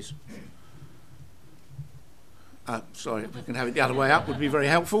 8, please. Sorry, if we can have it the other way up, would be very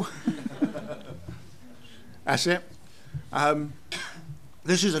helpful. That's it.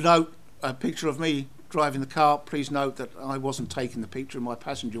 This is a picture of me driving the car. Please note that I wasn't taking the picture, my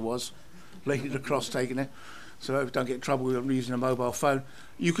passenger was leaning across taking it, so don't get in trouble with using a mobile phone.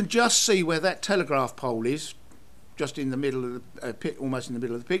 You can just see where that telegraph pole is, just in the middle of the almost in the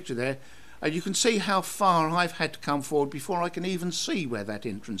middle of the picture there, and you can see how far I've had to come forward before I can even see where that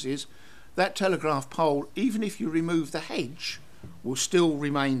entrance is. That telegraph pole, even if you remove the hedge, will still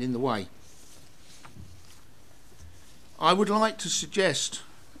remain in the way. I would like to suggest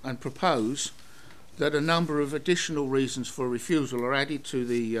and propose that a number of additional reasons for refusal are added to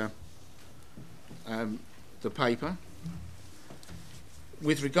the paper.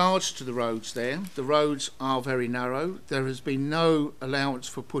 With regards to the roads there, the roads are very narrow. There has been no allowance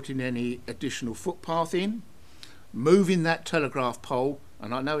for putting any additional footpath in. Moving that telegraph pole,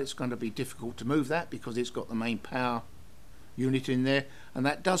 and I know it's going to be difficult to move that because it's got the main power unit in there, and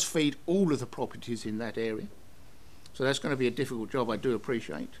that does feed all of the properties in that area. So that's going to be a difficult job, I do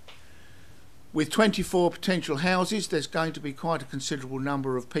appreciate. With 24 potential houses, there's going to be quite a considerable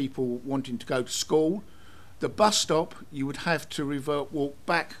number of people wanting to go to school. The bus stop, you would have to walk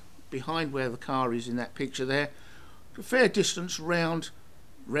back behind where the car is in that picture there, a fair distance round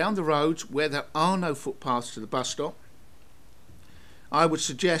the roads where there are no footpaths to the bus stop. I would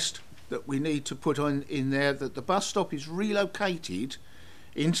suggest that we need to put on in there that the bus stop is relocated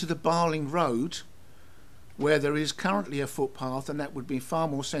into the Barling Road, where there is currently a footpath, and that would be far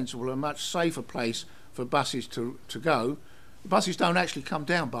more sensible and a much safer place for buses to go. The buses don't actually come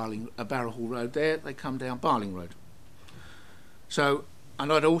down Barrow Hall Road there, they come down Barling Road. So,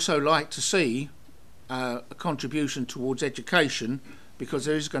 and I'd also like to see a contribution towards education, because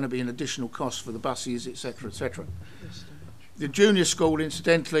there is going to be an additional cost for the buses, etc., etc. The junior school,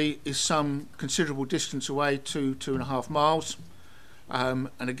 incidentally, is some considerable distance away, 2.5 miles, and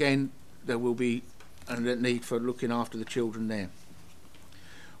again there will be a need for looking after the children there.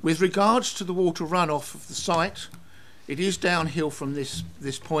 With regards to the water runoff of the site, it is downhill from this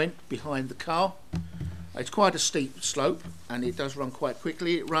point behind the car. It's quite a steep slope, and it does run quite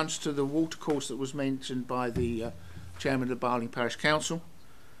quickly. It runs to the watercourse that was mentioned by the chairman of the Barling Parish Council.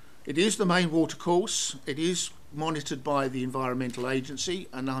 It is the main watercourse. It is monitored by the Environmental Agency,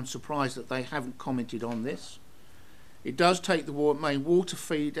 and I'm surprised that they haven't commented on this. It does take the main water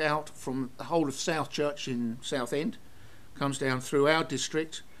feed out from the whole of South Church in Southend, comes down through our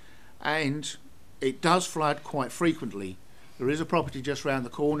district, and it does flood quite frequently. There is a property just round the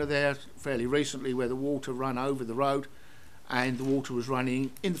corner there fairly recently where the water ran over the road, and the water was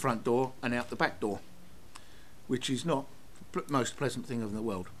running in the front door and out the back door, which is not the most pleasant thing in the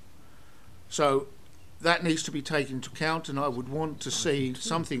world. So that needs to be taken into account, and I would want to see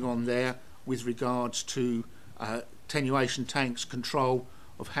something on there with regards to attenuation tanks, control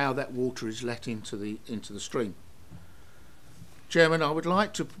of how that water is let into the stream. Chairman, I would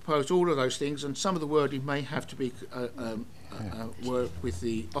like to propose all of those things, and some of the wording may have to be worked with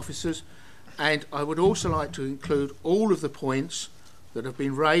the officers, and I would also like to include all of the points that have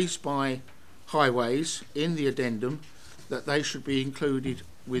been raised by Highways in the addendum, that they should be included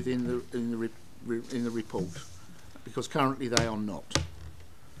within the report, because currently they are not,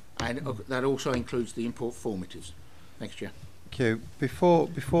 and that also includes the import formatives. Thanks, Chair. Thank you.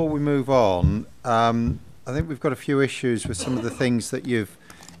 Before we move on, I think we've got a few issues with some of the things that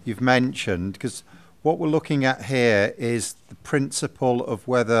you've mentioned, because what we're looking at here is the principle of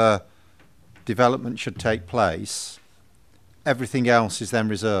whether development should take place. Everything else is then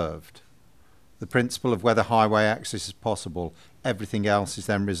reserved. The principle of whether highway access is possible, everything else is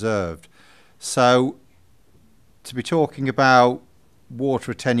then reserved. So to be talking about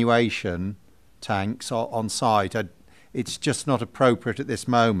water attenuation tanks on site, it's just not appropriate at this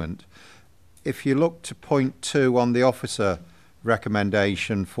moment. If you look to point 2 on the officer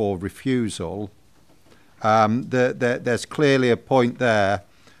recommendation for refusal, there's clearly a point there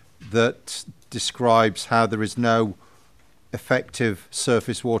that describes how there is no effective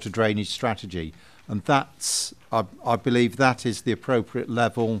surface water drainage strategy, and that's, I believe that is the appropriate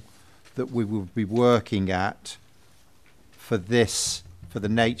level that we will be working at for the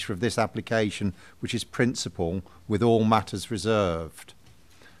nature of this application, which is principle with all matters reserved.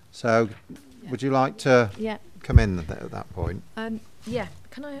 So would you like to come in at that point? Yeah,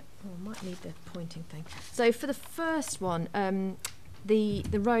 can I? Oh, I might need the pointing thing. So for the first one, the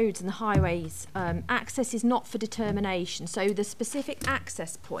roads and the highways, access is not for determination. So the specific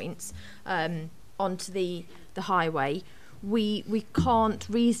access points onto the highway, we can't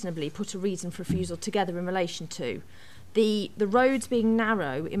reasonably put a reason for refusal together in relation to. The roads being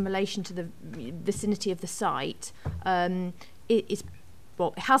narrow in relation to the vicinity of the site it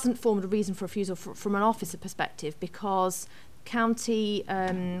hasn't formed a reason for refusal from an officer perspective, because county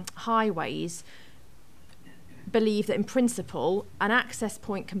highways believe that in principle an access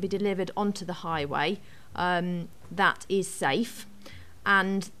point can be delivered onto the highway that is safe,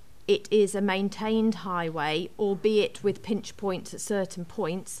 and it is a maintained highway, albeit with pinch points at certain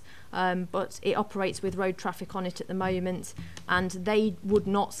points, but it operates with road traffic on it at the moment, and they would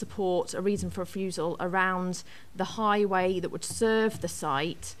not support a reason for refusal around the highway that would serve the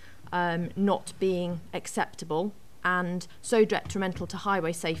site not being acceptable and so detrimental to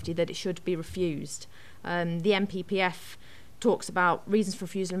highway safety that it should be refused. The MPPF talks about reasons for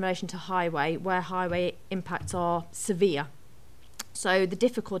refusal in relation to highway where highway impacts are severe. So the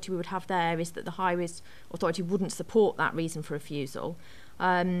difficulty we would have there is that the Highways Authority wouldn't support that reason for refusal.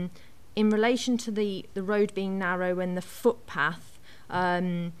 In relation to the road being narrow and the footpath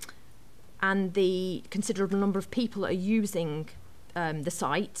and the considerable number of people that are using the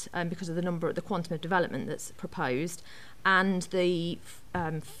site because of the quantum of development that's proposed, and the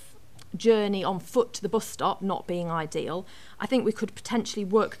journey on foot to the bus stop not being ideal, I think we could potentially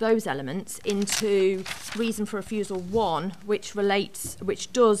work those elements into reason for refusal 1, which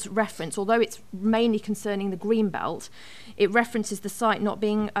does reference, although it's mainly concerning the green belt, it references the site not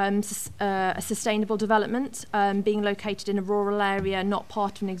being a sustainable development, being located in a rural area, not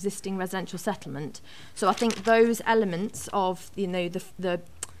part of an existing residential settlement. So I think those elements of, you know, the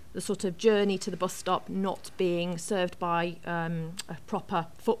sort of journey to the bus stop not being served by a proper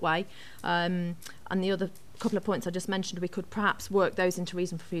footway, and the other couple of points I just mentioned, we could perhaps work those into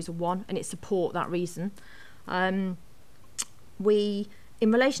reason for refusal 1 and it support that reason. In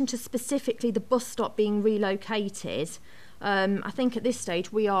relation to specifically the bus stop being relocated, I think at this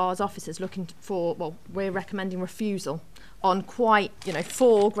stage we are as officers looking for, well, we're recommending refusal on quite, you know,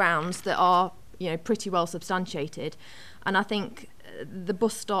 4 grounds that are, you know, pretty well substantiated. And I think the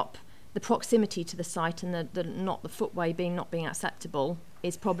bus stop, the proximity to the site and the not the footway not being acceptable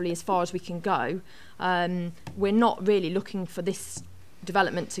is probably as far as we can go. We're not really looking for this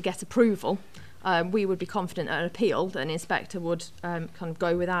development to get approval. We would be confident at an appeal that an inspector would kind of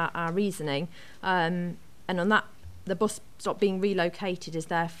go with our reasoning. And on that, the bus stop being relocated is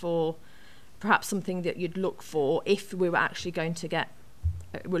therefore perhaps something that you'd look for if we were actually going to get,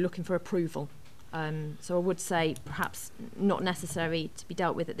 we're looking for approval. So I would say perhaps not necessary to be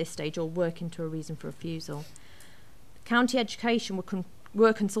dealt with at this stage or work into a reason for refusal. County Education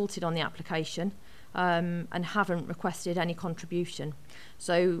were consulted on the application and haven't requested any contribution.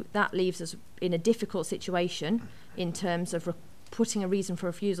 So that leaves us in a difficult situation in terms of putting a reason for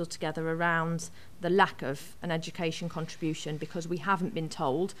refusal together around the lack of an education contribution, because we haven't been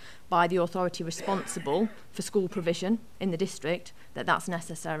told by the authority responsible for school provision in the district that that's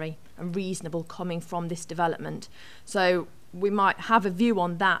necessary and reasonable coming from this development. So we might have a view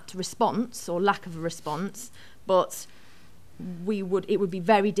on that response or lack of a response, but it would be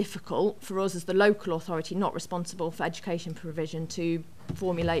very difficult for us as the local authority not responsible for education provision to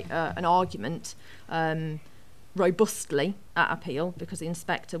formulate an argument robustly at appeal, because the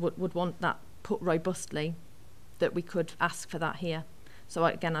inspector would want that put robustly, that we could ask for that here. So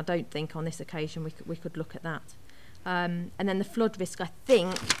again, I don't think on this occasion we could look at that. And then the flood risk, I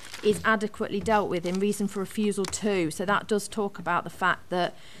think, is adequately dealt with in reason for refusal 2. So that does talk about the fact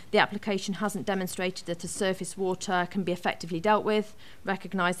that the application hasn't demonstrated that the surface water can be effectively dealt with,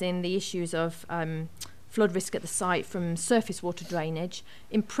 recognising the issues of flood risk at the site from surface water drainage.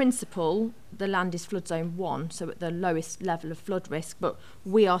 In principle, the land is flood zone 1, so at the lowest level of flood risk, but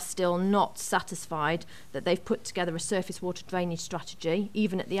we are still not satisfied that they've put together a surface water drainage strategy,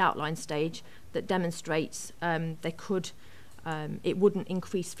 even at the outline stage, that demonstrates it wouldn't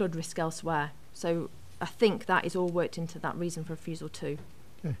increase flood risk elsewhere. So I think that is all worked into that reason for refusal 2.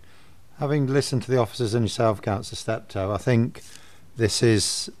 Okay. Having listened to the officers and yourself, Councillor Steptoe, I think this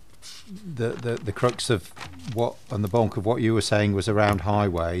is the crux of what, and the bulk of what you were saying was around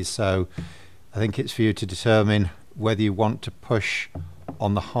highways. So I think it's for you to determine whether you want to push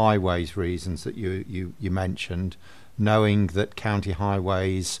on the highways reasons that you mentioned, knowing that county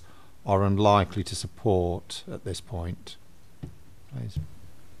highways are unlikely to support at this point. Please.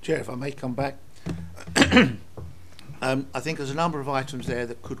 Chair, if I may come back. I think there's a number of items there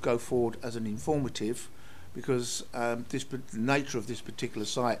that could go forward as an informative, because the nature of this particular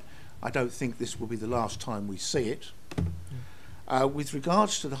site, I don't think this will be the last time we see it. With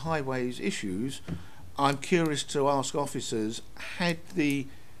regards to the highways issues, I'm curious to ask officers, had the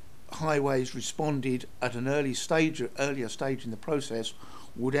highways responded at an earlier stage in the process,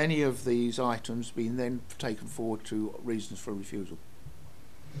 would any of these items be then taken forward to reasons for refusal?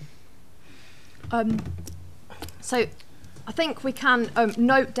 So I think we can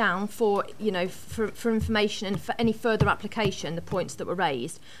note down for information and for any further application the points that were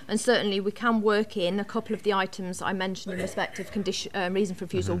raised, and certainly we can work in a couple of the items I mentioned in respect of reason for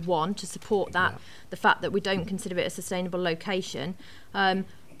refusal 1 to support that, the fact that we don't consider it a sustainable location,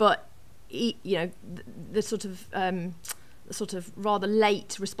 but the sort of rather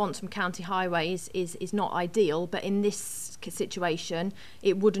late response from County Highways is not ideal, but in this situation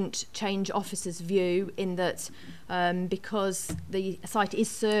it wouldn't change officers' view in that because the site is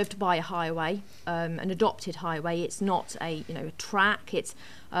served by a highway, an adopted highway, it's not a track, it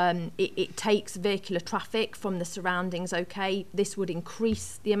takes vehicular traffic from the surroundings. Okay, this would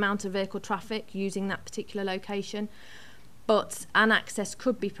increase the amount of vehicle traffic using that particular location, but an access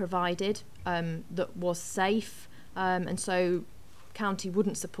could be provided that was safe. And so county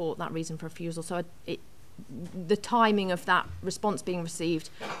wouldn't support that reason for refusal. So the timing of that response being received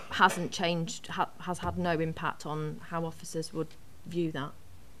hasn't changed, has had no impact on how officers would view that.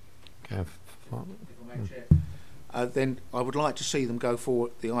 Okay. then I would like to see them go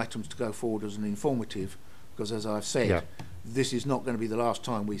forward, the items to go forward as an informative, because as I've said, Yeah. this is not going to be the last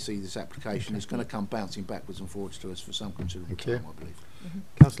time we see this application. It's going to come bouncing backwards and forwards to us for some considerable Thank you. time, I believe.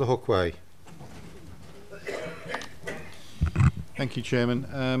 Councillor Hookway. Thank you,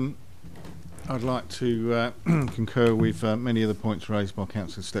 Chairman. I'd like to concur with many of the points raised by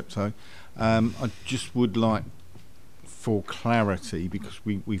Councillor Steptoe. I just would like, for clarity, because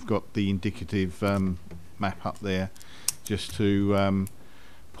we've got the indicative map up there, just to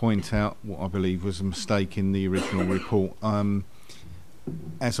point out what I believe was a mistake in the original report.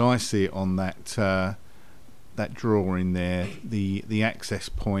 As I see it on that that drawing there, the access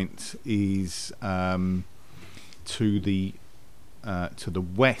point is to the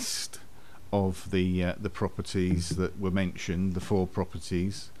west of the properties that were mentioned, the 4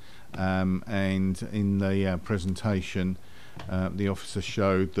 properties, and in the presentation, the officer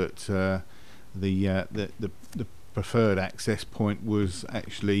showed that the preferred access point was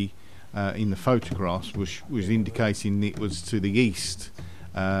actually in the photographs was indicating it was to the east.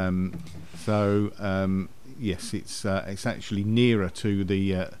 Yes, it's actually nearer to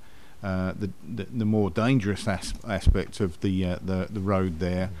the more dangerous aspect of the road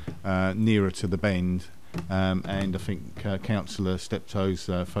there, nearer to the bend, and I think Councillor Steptoe's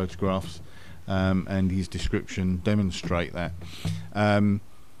photographs and his description demonstrate that.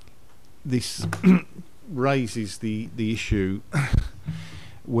 This raises the issue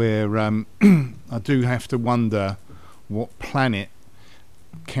where I do have to wonder what planet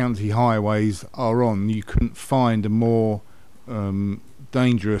county highways are on. You couldn't find a more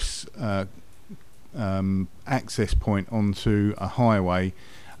dangerous access point onto a highway,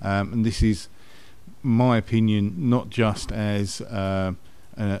 and this is my opinion, not just as a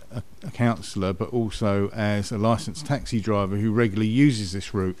councillor but also as a licensed taxi driver who regularly uses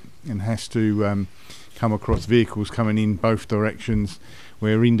this route and has to come across vehicles coming in both directions,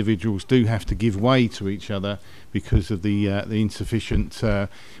 where individuals do have to give way to each other because of the insufficient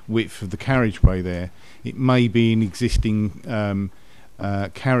width of the carriageway there. It may be an existing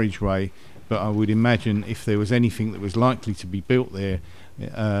carriageway, but I would imagine if there was anything that was likely to be built there,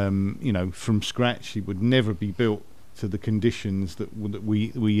 from scratch, it would never be built to the conditions that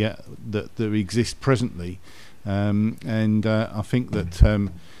that exist presently, and I think that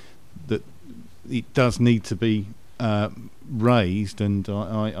that it does need to be raised, and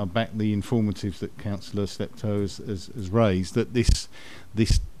I back the informatives that Councillor Steptoe has raised, that this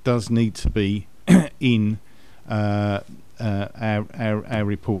does need to be in our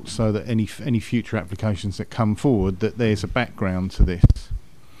report, so that any future applications that come forward, that there's a background to this.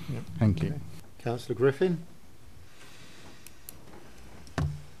 Yep. Thank you. Okay. Councillor Griffin.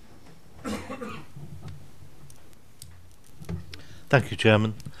 Thank you,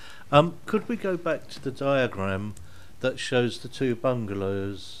 Chairman. Could we go back to the diagram that shows the 2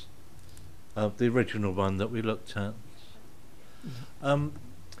 bungalows, the original one that we looked at?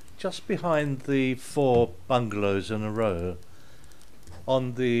 Just behind the 4 bungalows in a row,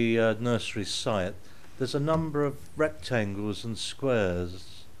 on the nursery site, there's a number of rectangles and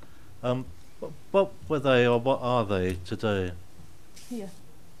squares. What were they, or what are they today? Here.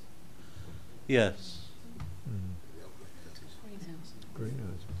 Yes.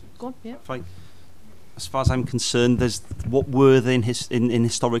 Go on, yeah. As far as I'm concerned, there's what were they in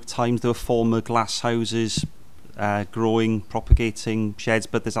historic times. There were former glass houses, growing, propagating sheds,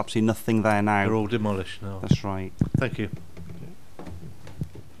 but there's absolutely nothing there now. They're all demolished now. That's right. Thank you.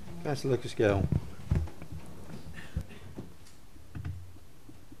 Councillor Lucas Gill.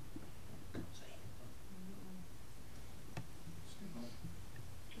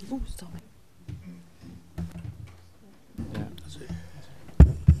 Oh, stop it.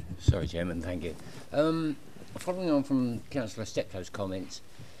 Sorry, Chairman, thank you. Following on from Councillor Steptoe's comments,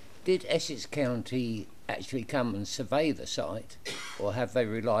 did Essex County actually come and survey the site, or have they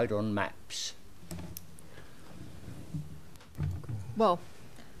relied on maps? Well,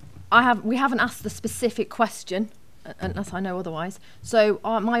 we haven't asked the specific question, unless I know otherwise. So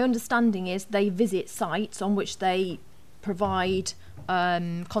my understanding is they visit sites on which they provide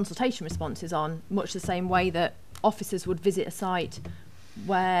consultation responses on, much the same way that officers would visit a site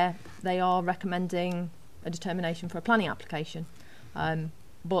where they are recommending a determination for a planning application.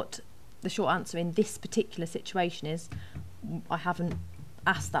 But the short answer in this particular situation is I haven't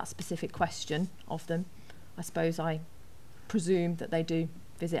asked that specific question of them. I suppose I presume that they do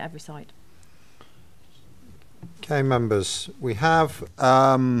visit every site. Okay, members, we have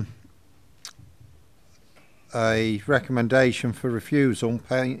a recommendation for refusal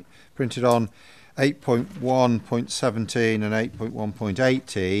printed on 8.1.17 and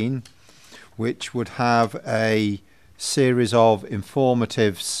 8.1.18, which would have a series of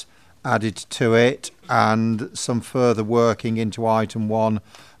informatives added to it and some further working into item 1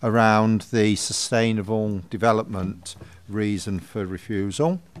 around the sustainable development reason for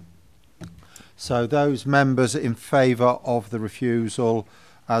refusal. So those members in favour of the refusal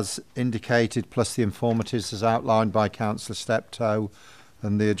as indicated, plus the informatives as outlined by Councillor Steptoe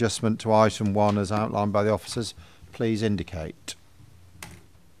and the adjustment to item 1 as outlined by the officers, please indicate.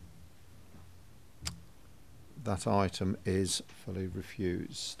 That item is fully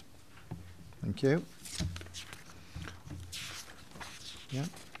refused. Thank you. Yeah.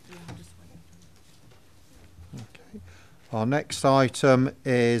 Okay. Our next item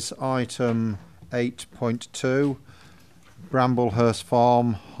is item 8.2, Bramblehurst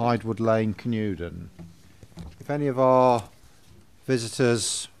Farm, Hydewood Lane, Canewdon. If any of our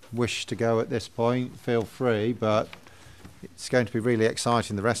visitors wish to go at this point, feel free, but it's going to be really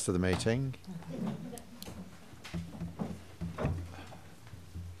exciting the rest of the meeting.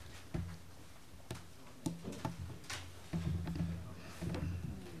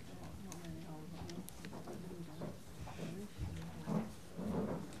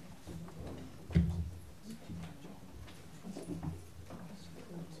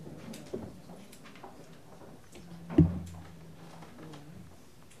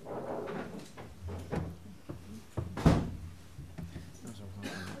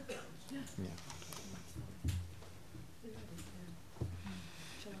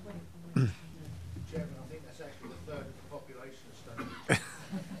 Chairman, I think that's actually a third of the population study.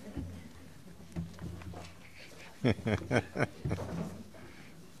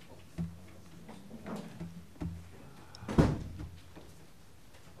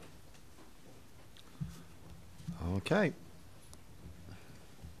 Okay.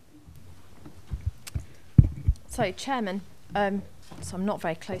 So, Chairman, so I'm not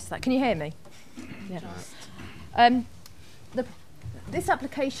very close to that. Can you hear me? Yeah. This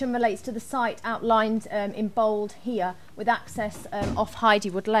application relates to the site outlined in bold here with access off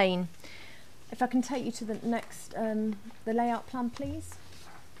Hydewood Lane. If I can take you to the next, the layout plan, please.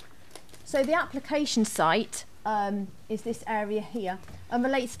 So the application site is this area here and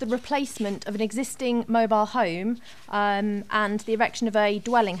relates to the replacement of an existing mobile home and the erection of a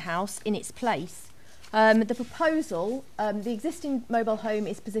dwelling house in its place. The proposal, the existing mobile home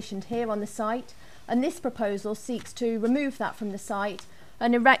is positioned here on the site, and this proposal seeks to remove that from the site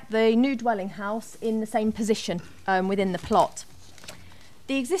and erect the new dwelling house in the same position within the plot.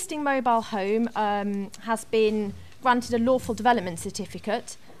 The existing mobile home has been granted a lawful development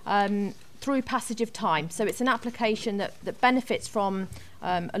certificate through passage of time. So it's an application that benefits from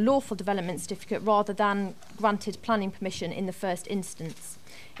a lawful development certificate rather than granted planning permission in the first instance.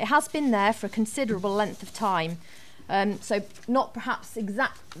 It has been there for a considerable length of time. So not perhaps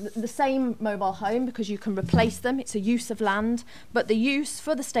the same mobile home because you can replace them, it's a use of land, but the use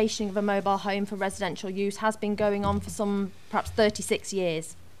for the stationing of a mobile home for residential use has been going on for some perhaps 36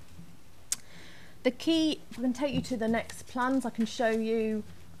 years. The key, if I can take you to the next plans, I can show you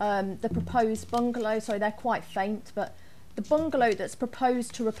the proposed bungalow. Sorry, they're quite faint, but the bungalow that's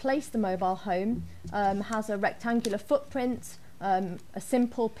proposed to replace the mobile home has a rectangular footprint, a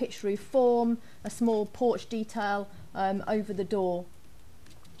simple pitched roof form, a small porch detail over the door.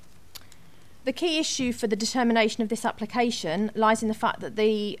 The key issue for the determination of this application lies in the fact that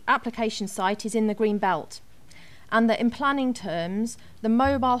the application site is in the green belt, and that in planning terms the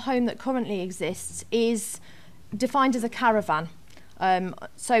mobile home that currently exists is defined as a caravan,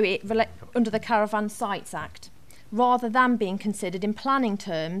 so it under the Caravan Sites Act, rather than being considered in planning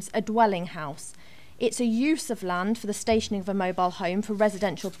terms a dwelling house. It's a use of land for the stationing of a mobile home for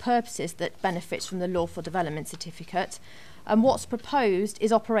residential purposes that benefits from the lawful development certificate. And what's proposed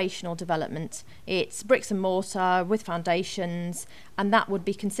is operational development. It's bricks and mortar with foundations, and that would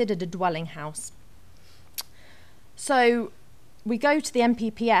be considered a dwelling house. So we go to the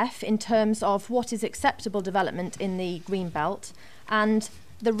NPPF in terms of what is acceptable development in the green belt, and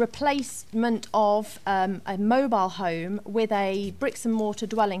the replacement of a mobile home with a bricks and mortar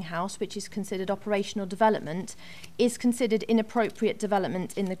dwelling house, which is considered operational development, is considered inappropriate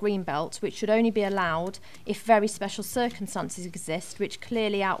development in the green belt, which should only be allowed if very special circumstances exist which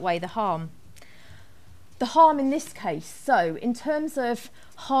clearly outweigh the harm. The harm in this case, so in terms of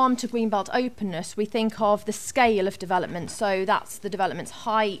harm to greenbelt openness, we think of the scale of development, so that's the development's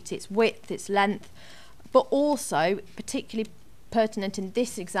height, its width, its length, but also particularly pertinent in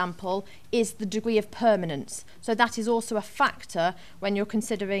this example is the degree of permanence. So that is also a factor when you're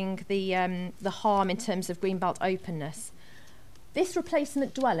considering the harm in terms of greenbelt openness. This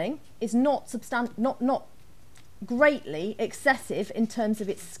replacement dwelling is not greatly excessive in terms of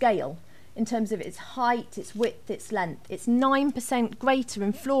its scale. in terms of its height, its width, its length. It's 9% greater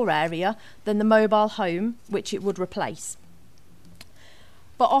in floor area than the mobile home which it would replace.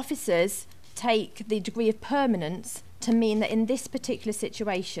 But officers take the degree of permanence to mean that in this particular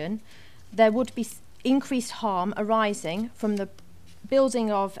situation there would be increased harm arising from the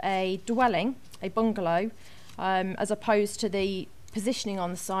building of a dwelling, a bungalow, as opposed to the positioning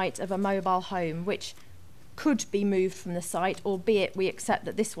on the site of a mobile home, which could be moved from the site, albeit we accept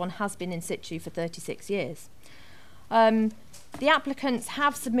that this one has been in situ for 36 years. The applicants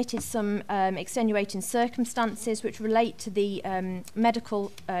have submitted some extenuating circumstances which relate to the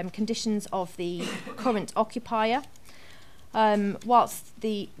medical conditions of the current occupier. Whilst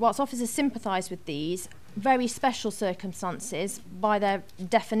officers sympathise with these, very special circumstances, by their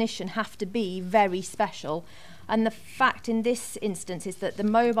definition, have to be very special. And the fact in this instance is that the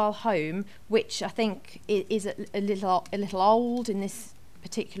mobile home, which I think is a little old in this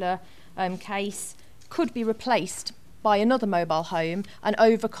particular case, could be replaced by another mobile home and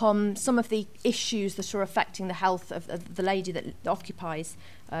overcome some of the issues that are affecting the health of the lady that occupies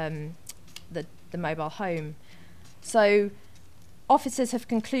the mobile home. So officers have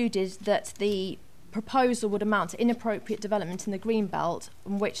concluded that the proposal would amount to inappropriate development in the green belt,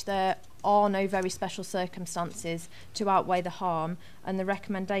 in which there are no very special circumstances to outweigh the harm, and the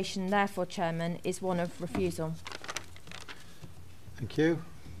recommendation therefore, Chairman, is one of refusal. Thank you.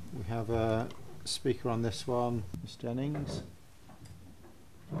 We have a speaker on this one, Ms Jennings.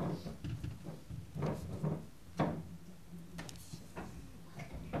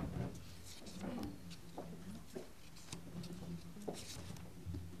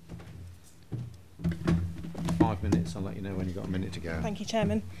 I'll let you know when you've got a minute to go. Thank you,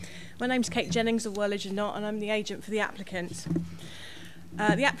 Chairman. My name's Kate Jennings of Whirlage and Knott, and I'm the agent for the applicant.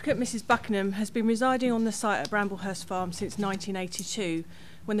 The applicant, Mrs Buckingham, has been residing on the site at Bramblehurst Farm since 1982,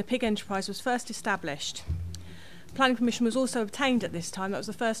 when the pig enterprise was first established. Planning permission was also obtained at this time. That was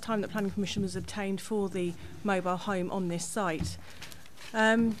the first time that planning permission was obtained for the mobile home on this site.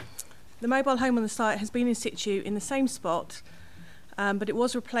 The mobile home on the site has been in situ in the same spot, but it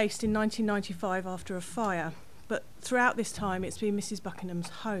was replaced in 1995 after a fire. But throughout this time it's been Mrs Buckingham's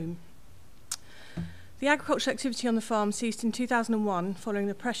home. The agricultural activity on the farm ceased in 2001 following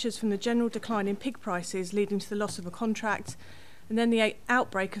the pressures from the general decline in pig prices leading to the loss of a contract, and then the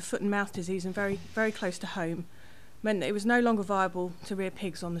outbreak of foot and mouth disease, and very, very close to home, meant that it was no longer viable to rear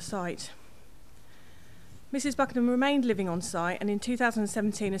pigs on the site. Mrs Buckingham remained living on site, and in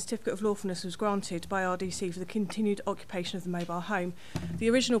 2017 a certificate of lawfulness was granted by RDC for the continued occupation of the mobile home. The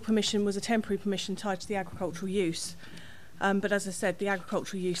original permission was a temporary permission tied to the agricultural use, but as I said, the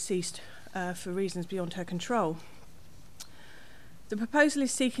agricultural use ceased for reasons beyond her control. The proposal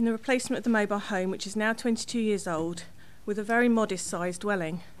is seeking the replacement of the mobile home, which is now 22 years old, with a very modest sized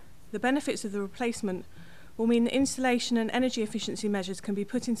dwelling. The benefits of the replacement will mean that insulation and energy efficiency measures can be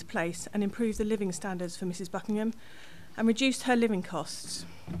put into place and improve the living standards for Mrs Buckingham and reduce her living costs.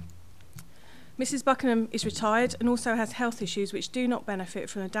 Mrs Buckingham is retired and also has health issues which do not benefit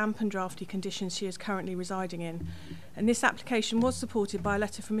from the damp and drafty conditions she is currently residing in, and this application was supported by a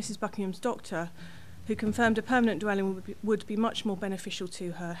letter from Mrs Buckingham's doctor, who confirmed a permanent dwelling would be much more beneficial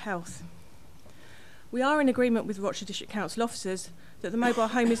to her health. We are in agreement with Rochester District Council officers that the mobile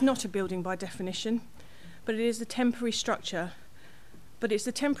home is not a building by definition, but it is a temporary structure. But it's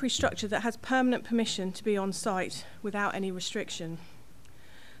a temporary structure that has permanent permission to be on site without any restriction.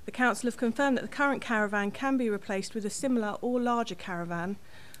 The Council have confirmed that the current caravan can be replaced with a similar or larger caravan,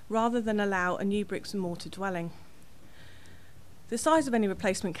 rather than allow a new bricks and mortar dwelling. The size of any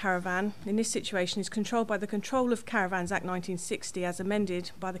replacement caravan in this situation is controlled by the Control of Caravans Act 1960 as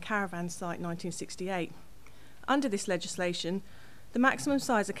amended by the Caravan Site 1968. Under this legislation, the maximum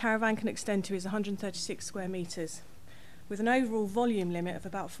size a caravan can extend to is 136 square metres, with an overall volume limit of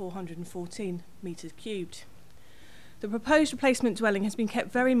about 414 metres cubed. The proposed replacement dwelling has been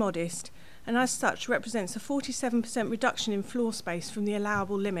kept very modest, and as such represents a 47% reduction in floor space from the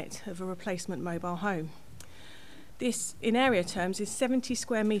allowable limit of a replacement mobile home. This, in area terms, is 70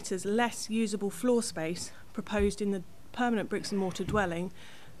 square metres less usable floor space proposed in the permanent bricks and mortar dwelling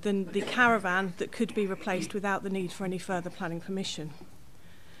than the caravan that could be replaced without the need for any further planning permission.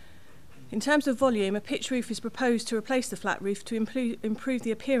 In terms of volume, a pitch roof is proposed to replace the flat roof to improve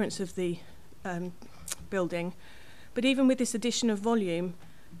the appearance of the building, but even with this addition of volume,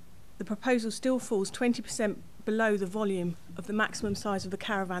 the proposal still falls 20% below the volume of the maximum size of the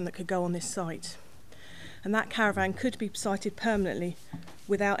caravan that could go on this site. And that caravan could be sited permanently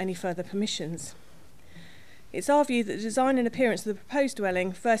without any further permissions. It's our view that the design and appearance of the proposed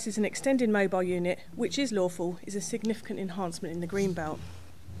dwelling versus an extended mobile unit, which is lawful, is a significant enhancement in the greenbelt.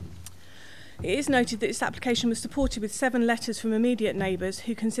 It is noted that this application was supported with 7 letters from immediate neighbours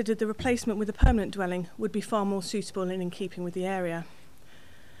who considered the replacement with a permanent dwelling would be far more suitable and in keeping with the area.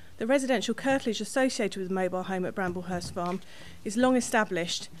 The residential curtilage associated with the mobile home at Bramblehurst Farm is long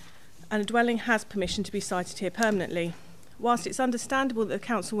established, and a dwelling has permission to be sited here permanently. Whilst it's understandable that the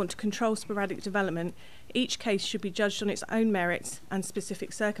council want to control sporadic development, each case should be judged on its own merits and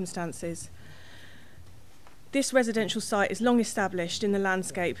specific circumstances. This residential site is long established in the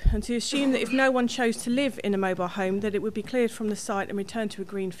landscape, and to assume that if no one chose to live in a mobile home that it would be cleared from the site and returned to a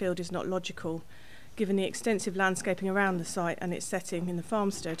green field is not logical, given the extensive landscaping around the site and its setting in the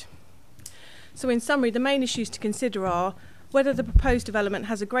farmstead. So in summary, the main issues to consider are whether the proposed development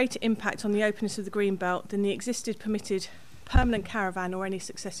has a greater impact on the openness of the green belt than the existing permitted permanent caravan or any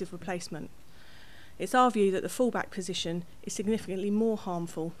successive replacement. It's our view that the fallback position is significantly more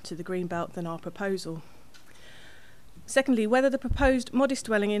harmful to the green belt than our proposal. Secondly, whether the proposed modest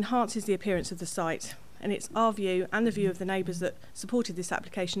dwelling enhances the appearance of the site, and it's our view and the view of the neighbours that supported this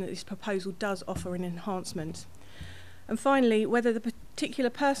application that this proposal does offer an enhancement. And finally, whether the particular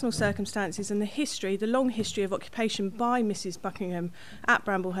personal circumstances and the long history of occupation by Mrs Buckingham at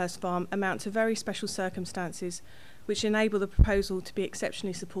Bramblehurst Farm amount to very special circumstances which enable the proposal to be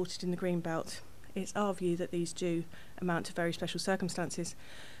exceptionally supported in the green belt. It's our view that these do amount to very special circumstances.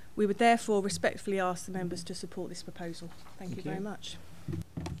 We would therefore respectfully ask the members to support this proposal. Thank you very much.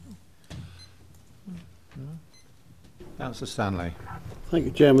 Councillor Stanley. Thank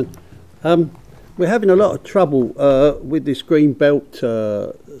you, Chairman. We're having a lot of trouble with this green belt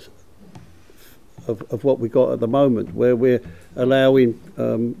of what we got at the moment, where we're allowing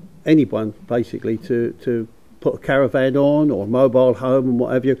anyone basically to put a caravan on or a mobile home and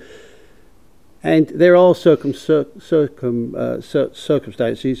what have you. And there are circumstances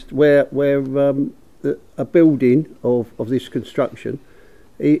where a building of this construction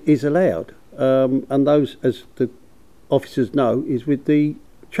is allowed, and those, as the officers know, is with the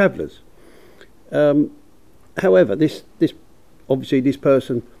travellers. However, this obviously this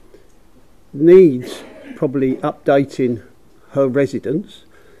person needs probably updating her residence,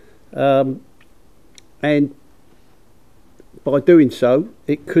 and by doing so,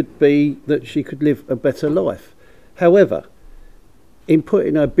 it could be that she could live a better life. However, in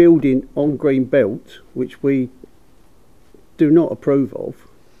putting a building on green belt, which we do not approve of,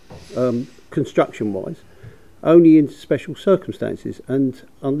 construction-wise, only in special circumstances, and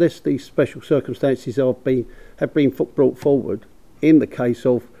unless these special circumstances have been brought forward in the case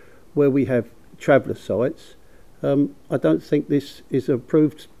of where we have traveller sites, I don't think this is an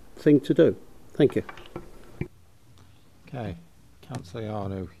approved thing to do. Thank you. Okay, Councillor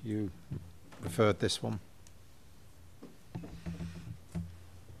Arno, you referred this one.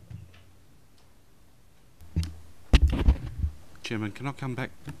 Chairman, can I come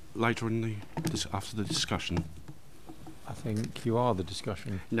back later in after the discussion? I think you are the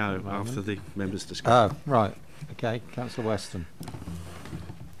discussion. No, after the members' discussion. Oh, right. Okay, Councillor Weston.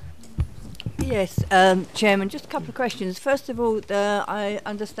 Yes, Chairman, just a couple of questions. First of all, I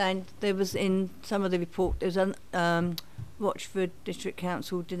understand there was in some of the report, there was an Rochford District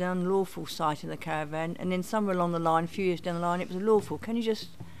Council did an unlawful site in the caravan, and then somewhere along the line, a few years down the line, it was lawful. Can you just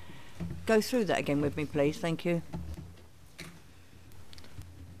go through that again with me, please? Thank you.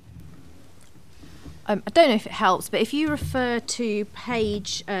 I don't know if it helps, but if you refer to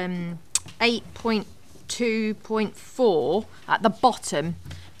page 8.2.4 at the bottom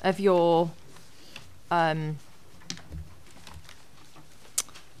of your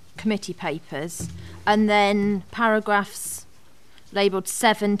committee papers, and then paragraphs labelled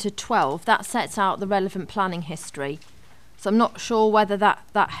 7 to 12, that sets out the relevant planning history. So I'm not sure whether that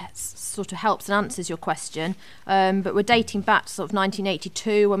sort of helps and answers your question, but we're dating back to sort of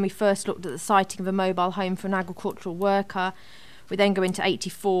 1982 when we first looked at the siting of a mobile home for an agricultural worker. We then go into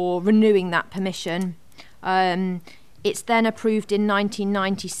 84, renewing that permission. It's then approved in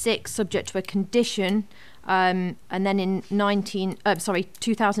 1996, subject to a condition, and then in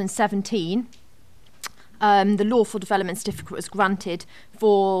 2017, the lawful development certificate was granted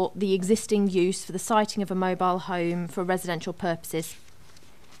for the existing use for the siting of a mobile home for residential purposes.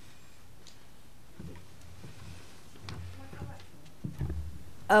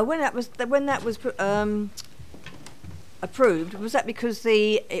 When that was approved, was that because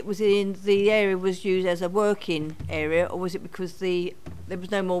it was in the area was used as a working area, or was it because there was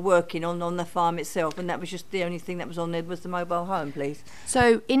no more working on the farm itself, and that was just the only thing that was on there was the mobile home, please?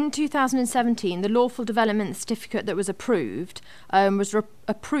 So in 2017, the lawful development certificate that was approved was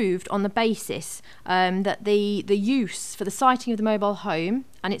approved on the basis that the use for the siting of the mobile home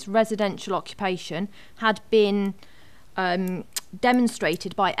and its residential occupation had been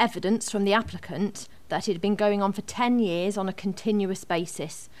demonstrated by evidence from the applicant that it had been going on for 10 years on a continuous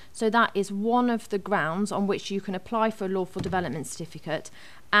basis. So that is one of the grounds on which you can apply for a lawful development certificate,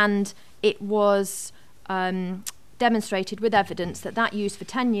 and it was demonstrated with evidence that that use for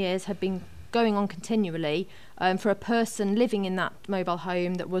 10 years had been going on continually for a person living in that mobile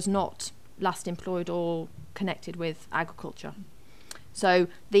home that was not last employed or connected with agriculture. So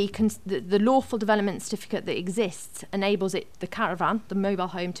the lawful development certificate that exists enables the caravan, the mobile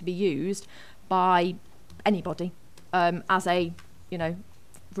home, to be used by anybody as a,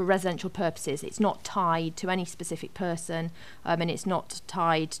 for residential purposes. It's not tied to any specific person, and it's not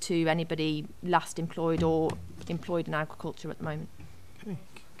tied to anybody last employed or employed in agriculture at the moment. Okay.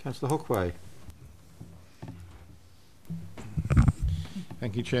 Councillor Hookway.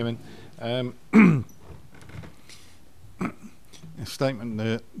 Thank you, Chairman. A statement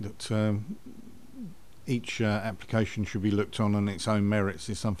that each application should be looked on its own merits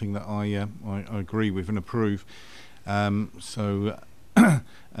is something that I agree with and approve. And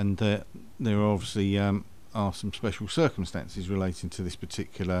there obviously are some special circumstances relating to this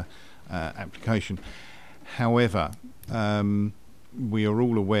particular application. However, we are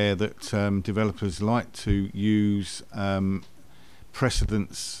all aware that developers like to use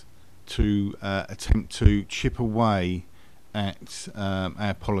precedents to attempt to chip away at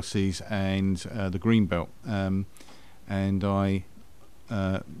our policies and the Greenbelt, and I,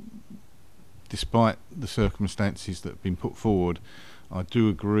 despite the circumstances that have been put forward, I do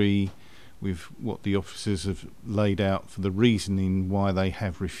agree with what the officers have laid out for the reasoning why they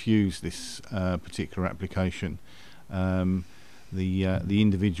have refused this particular application. The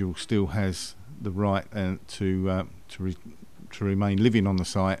individual still has the right to remain living on the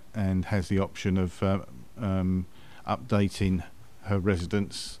site and has the option of updating her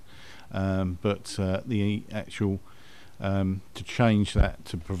residence, but the actual to change that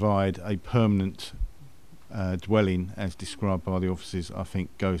to provide a permanent dwelling as described by the officers, I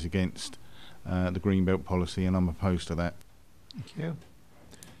think goes against the Greenbelt policy, and I'm opposed to that. Thank you.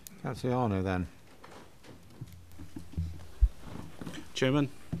 Councillor Arno then. Chairman,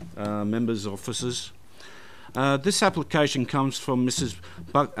 members, officers. This application comes from Mrs.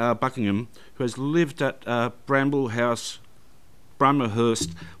 Buckingham, who has lived at Bramblehurst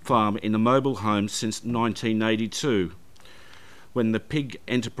Farm in a mobile home since 1982, when the pig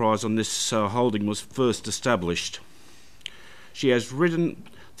enterprise on this holding was first established. She has ridden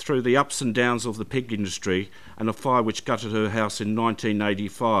through the ups and downs of the pig industry and a fire which gutted her house in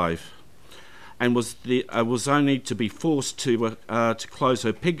 1985, and was only to be forced to close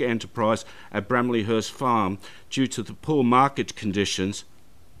her pig enterprise at Bramblehurst Farm due to the poor market conditions,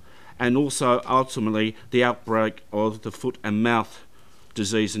 and also ultimately the outbreak of the foot and mouth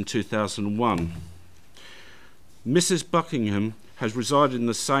disease in 2001. Mrs. Buckingham has resided in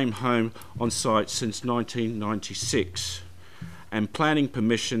the same home on site since 1996, and planning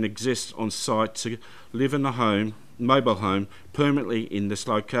permission exists on site to live in a mobile home permanently in this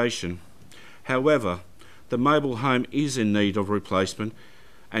location. However, the mobile home is in need of replacement,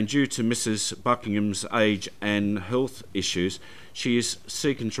 and due to Mrs. Buckingham's age and health issues, she is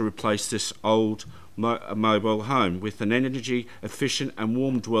seeking to replace this old mobile home with an energy efficient and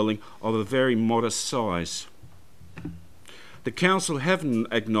warm dwelling of a very modest size. The council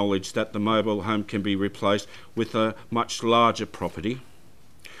haven't acknowledged that the mobile home can be replaced with a much larger property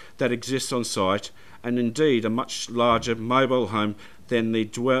that exists on site, and indeed a much larger mobile home than the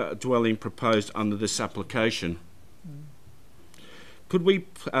dwelling proposed under this application. Could be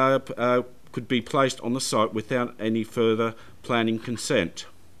placed on the site without any further planning consent.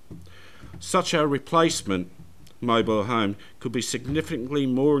 Such a replacement mobile home could be significantly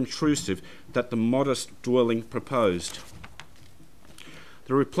more intrusive than the modest dwelling proposed.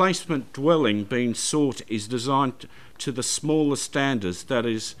 The replacement dwelling being sought is designed to the smaller standards, that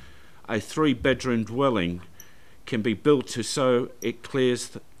is, a 3-bedroom dwelling can be built to, so it clear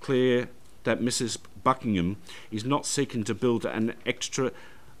that Mrs. Buckingham is not seeking to build an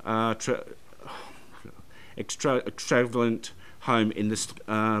extravagant home in this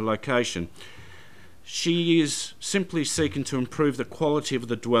location. She is simply seeking to improve the quality of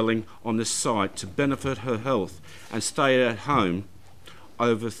the dwelling on this site to benefit her health and stay at home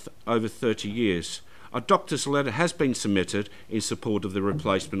over 30 years. A doctor's letter has been submitted in support of the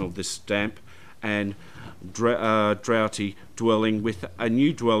replacement of this damp and draughty dwelling with a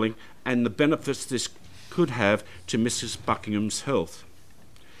new dwelling, and the benefits this could have to Mrs. Buckingham's health.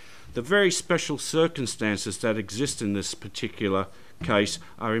 The very special circumstances that exist in this particular case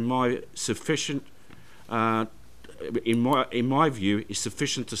are, in my view, is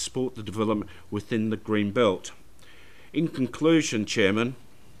sufficient to support the development within the Green Belt. In conclusion, Chairman,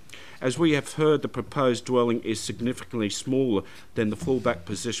 as we have heard, the proposed dwelling is significantly smaller than the fallback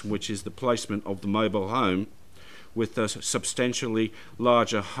position, which is the placement of the mobile home, with a substantially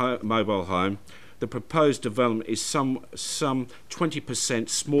larger mobile home. The proposed development is some 20%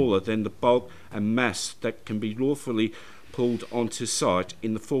 smaller than the bulk and mass that can be lawfully pulled onto site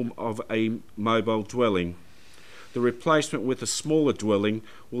in the form of a mobile dwelling. The replacement with a smaller dwelling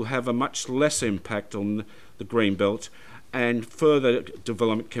will have a much less impact on the greenbelt, and further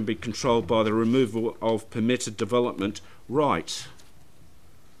development can be controlled by the removal of permitted development rights.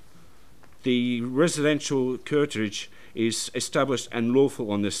 The residential curtilage is established and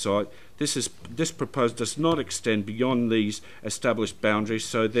lawful on this site. This proposal does not extend beyond these established boundaries,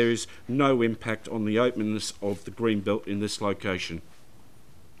 so there is no impact on the openness of the greenbelt in this location.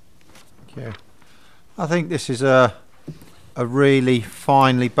 Thank you. I think this is a really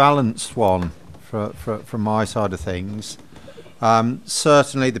finely balanced one from my side of things.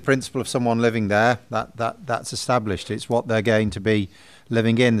 Certainly the principle of someone living there, that's established. It's what they're going to be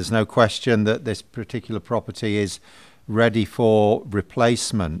living in. There's no question that this particular property is ready for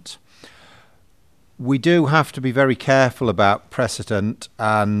replacement. We do have to be very careful about precedent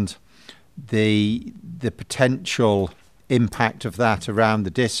and the potential impact of that around the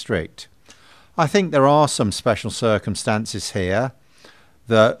district. I think there are some special circumstances here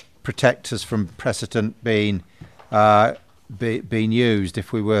that protect us from precedent being used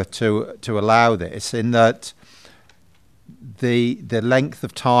if we were to allow this, in that the length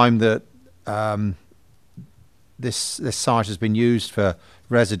of time that this site has been used for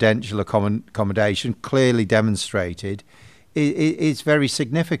residential accommodation, clearly demonstrated, is very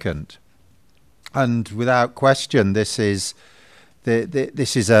significant. And without question, this is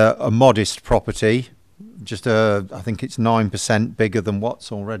a modest property, just I think it's 9% bigger than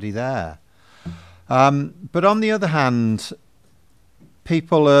what's already there. But on the other hand,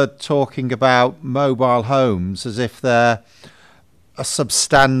 people are talking about mobile homes as if they're a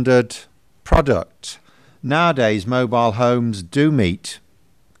substandard product. Nowadays, mobile homes do meet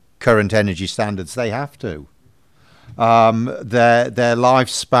current energy standards. They have to. Their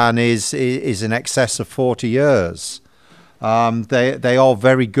lifespan is in excess of 40 years. They are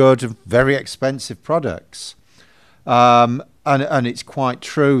very good, very expensive products. And it's quite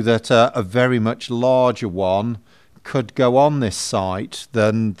true that a very much larger one could go on this site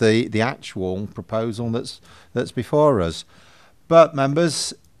than the actual proposal that's before us. But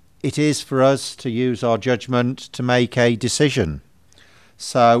members, it is for us to use our judgment to make a decision.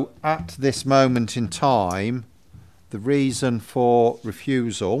 So at this moment in time, the reason for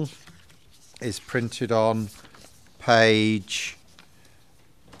refusal is printed on page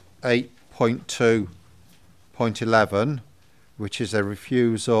 8.2.11, which is a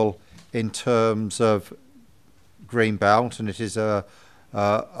refusal in terms of Greenbelt, and it is a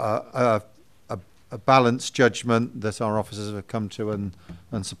balanced judgment that our officers have come to and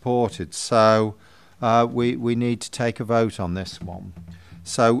supported. So we need to take a vote on this one.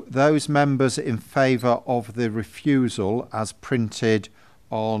 So those members in favour of the refusal as printed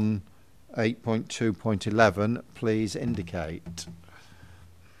on 8.2.11, please indicate.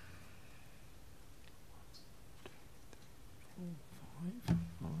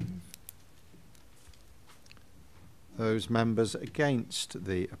 Those members against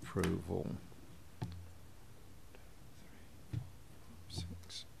the approval.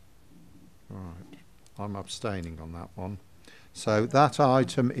 6. Right, I'm abstaining on that one. So that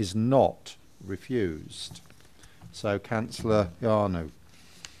item is not refused. So Councillor Yarnow,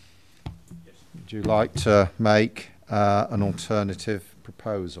 would you like to make an alternative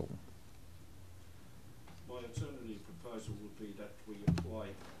proposal? My alternative proposal would be that we apply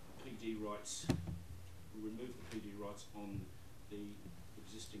PD rights, remove the PD rights on the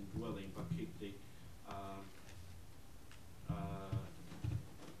existing dwelling, but keep the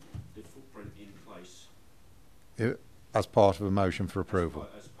footprint in place. As part of a motion for approval.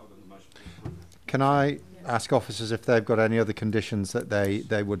 As part of the motion for approval. Can I ask officers if they've got any other conditions that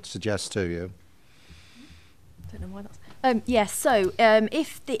they would suggest to you? I don't know why that's. Yes. So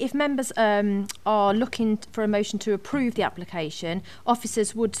if members are looking for a motion to approve the application,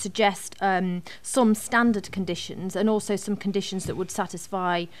 officers would suggest some standard conditions and also some conditions that would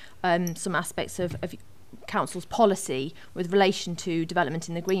satisfy some aspects of Council's policy with relation to development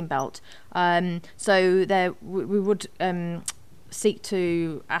in the Greenbelt. So we would seek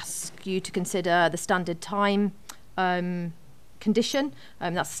to ask you to consider the standard time condition.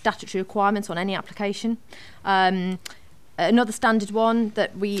 That's a statutory requirement on any application. Another standard one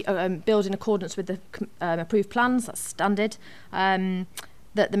that we build in accordance with the approved plans, that's standard.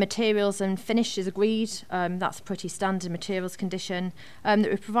 that the materials and finish is agreed. That's a pretty standard materials condition. That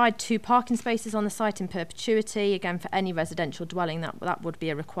we provide 2 parking spaces on the site in perpetuity. Again, for any residential dwelling, that would be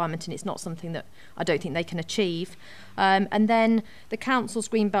a requirement, and it's not something that I don't think they can achieve. And then the council's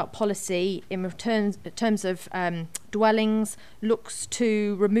Greenbelt policy, in terms of dwellings, looks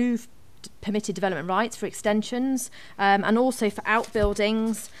to remove permitted development rights for extensions, and also for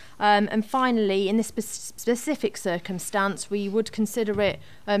outbuildings. And finally, in this specific circumstance, we would consider it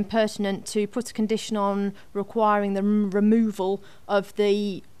pertinent to put a condition on requiring the removal of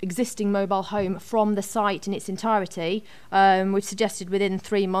the existing mobile home from the site in its entirety. We've suggested within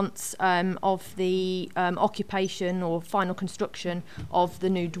 3 months of the occupation or final construction of the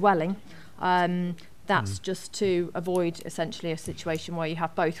new dwelling. That's just to avoid essentially a situation where you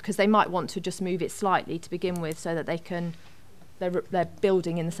have both, because they might want to just move it slightly to begin with so that they're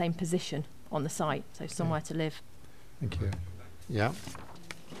building in the same position on the site, so somewhere to live. Thank you. Yeah.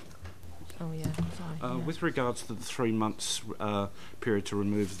 Oh yeah, sorry. Yeah. With regards to the 3 months period to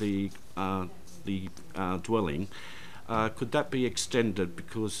remove the dwelling, could that be extended,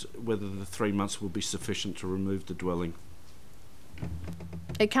 because whether the 3 months will be sufficient to remove the dwelling?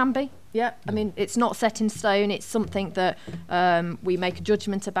 It can be, yeah. I mean, it's not set in stone. It's something that we make a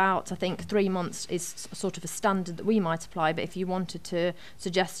judgment about. I think 3 months is sort of a standard that we might apply, but if you wanted to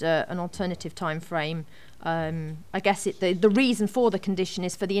suggest an alternative time frame, I guess the reason for the condition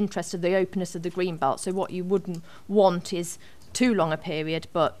is for the interest of the openness of the Greenbelt. So what you wouldn't want is too long a period,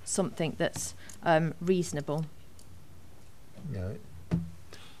 but something that's reasonable. Yeah.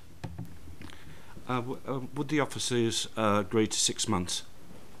 Would the officers agree to 6 months?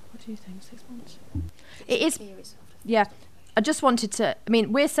 What do you think, 6 months? It is, yeah. I just wanted to, I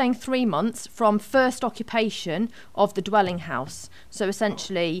mean, we're saying 3 months from first occupation of the dwelling house. So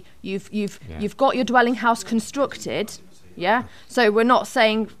essentially, you've got your dwelling house constructed, yeah? So we're not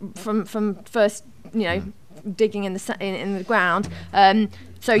saying from first, digging in the ground.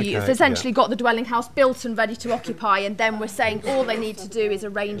 So you've essentially got the dwelling house built and ready to occupy, and then we're saying all they need to do is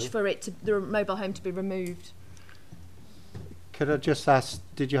arrange for the mobile home to be removed. Could I just ask,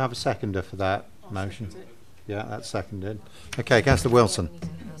 did you have a seconder for that motion? Yeah, that's seconded. Okay, Councillor Wilson.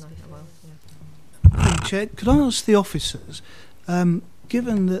 Thank you, Chair. Could I ask the officers,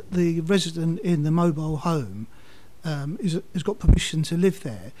 given that the resident in the mobile home has got permission to live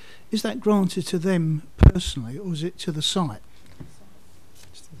there, is that granted to them personally, or is it to the site?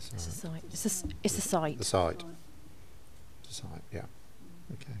 It's a site. It's a site. The site. It's a site, yeah.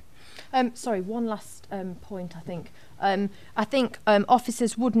 Okay. Sorry, one last point, I think. I think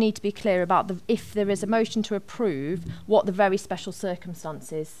officers would need to be clear about if there is a motion to approve, what the very special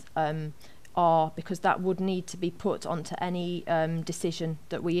circumstances are, because that would need to be put onto any decision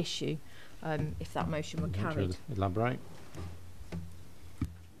that we issue, if that motion were carried. Elaborate,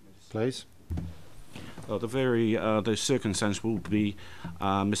 please. The circumstance will be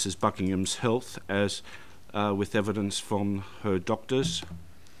Mrs. Buckingham's health, as with evidence from her doctors,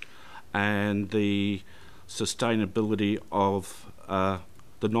 and the sustainability of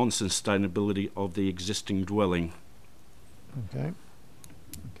the non-sustainability of the existing dwelling. Okay.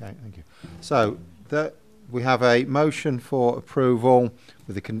 Okay, thank you. So we have a motion for approval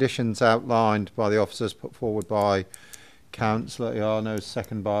with the conditions outlined by the officers put forward by Councillor Iano,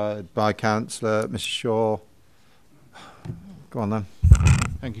 second by Councillor Mr. Shaw. Go on then.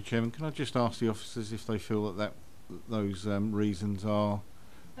 Thank you, Chairman. Can I just ask the officers if they feel that those reasons are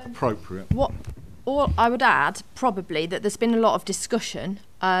appropriate? Or I would add probably that there's been a lot of discussion,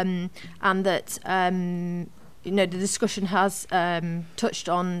 and that the discussion has touched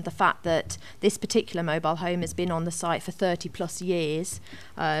on the fact that this particular mobile home has been on the site for 30 plus years,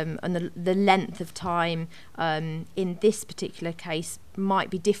 and the length of time in this particular case might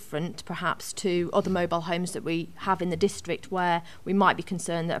be different perhaps to other mobile homes that we have in the district, where we might be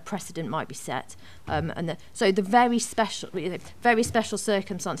concerned that a precedent might be set, so the very special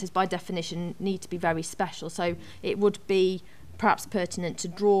circumstances by definition need to be very special. So it would be perhaps pertinent to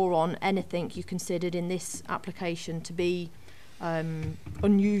draw on anything you considered in this application to be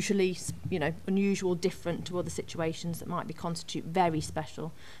unusual, different to other situations that might be constitute very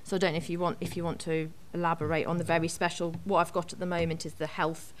special. So I don't know if you want to elaborate on the very special. What I've got at the moment is the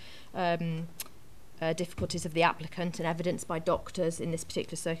health difficulties of the applicant and evidence by doctors in this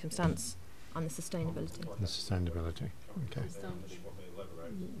particular circumstance, and the sustainability. The sustainability. Okay.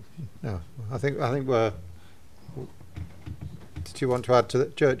 No, I think we're. Did you want to add to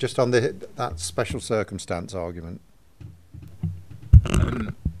that, just on that special circumstance argument?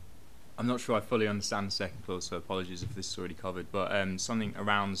 I'm not sure I fully understand the second clause, so apologies if this is already covered, but something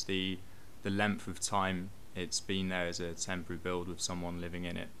around the length of time it's been there as a temporary build with someone living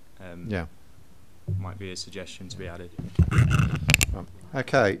in it. Yeah. Might be a suggestion to be added.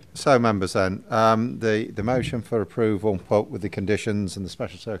 Okay, so members then, the motion for approval put with the conditions and the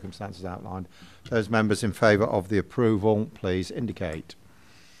special circumstances outlined. Those members in favour of the approval, please indicate.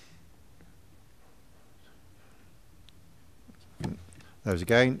 Those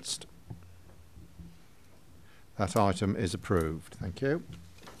against? That item is approved. Thank you.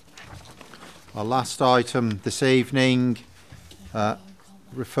 Our last item this evening,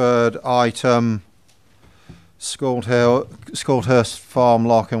 referred item, Scaldhurst Farm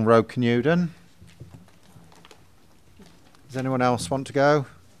Lock and Road Canewdon. Does anyone else want to go?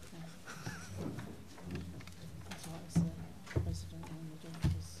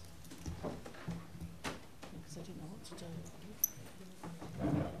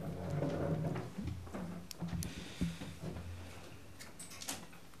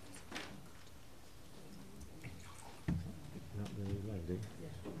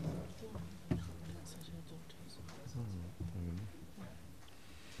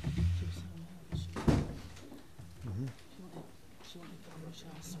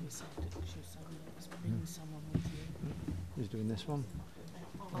 Who's doing this one?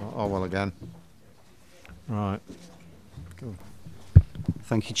 Oh, well, again. Right. Cool.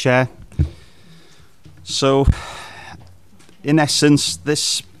 Thank you, Chair. So, in essence,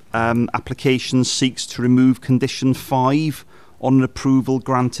 this application seeks to remove condition 5 on an approval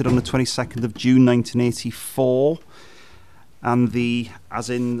granted on the 22nd of June 1984, and as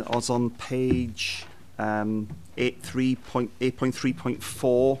on page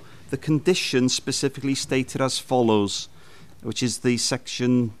 8.3.4, the condition specifically stated as follows, which is the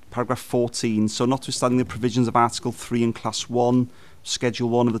section paragraph 14. So, notwithstanding the provisions of Article 3 in Class 1, Schedule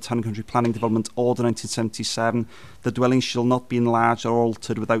 1 of the Town and Country Planning Development Order 1977, the dwelling shall not be enlarged or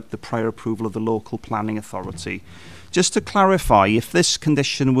altered without the prior approval of the local planning authority. Just to clarify, if this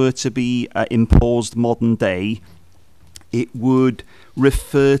condition were to be imposed modern day, it would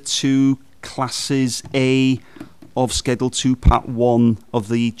refer to Classes A of Schedule 2 Part 1 of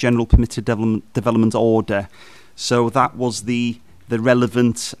the General Permitted Development Order. So that was the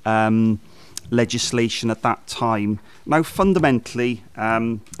relevant legislation at that time. Now, fundamentally,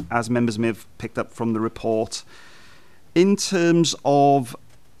 as members may have picked up from the report, in terms of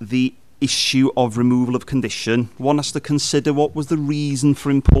the issue of removal of condition, one has to consider what was the reason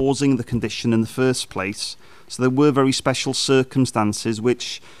for imposing the condition in the first place. So there were very special circumstances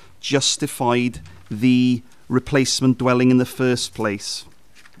which justified the replacement dwelling in the first place.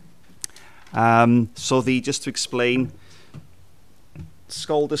 Just to explain,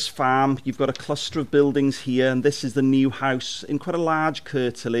 Scaldhurst Farm, you've got a cluster of buildings here, and this is the new house in quite a large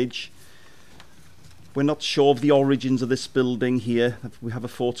curtilage. We're not sure of the origins of this building here. We have a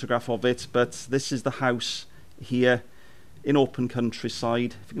photograph of it, but this is the house here in open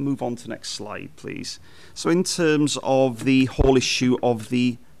countryside. If you can move on to the next slide, please. So in terms of the whole issue of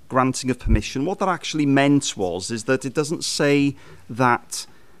the granting of permission, what that actually meant is that it doesn't say that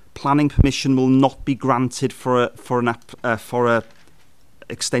planning permission will not be granted for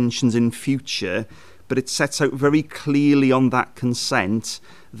extensions in future, but it sets out very clearly on that consent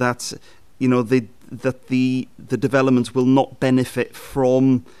that the development will not benefit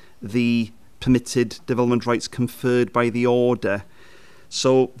from the permitted development rights conferred by the order.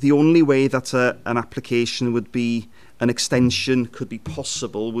 So the only way that an application would be, an extension could be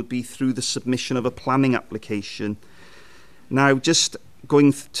possible, would be through the submission of a planning application. Now, just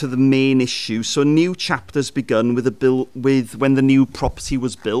going to the main issue, so a new chapter's begun with when the new property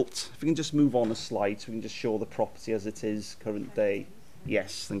was built. If we can just move on a slide so we can just show the property as it is current day.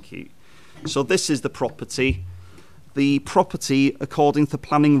 Yes, thank you. So this is the property. The property, according to the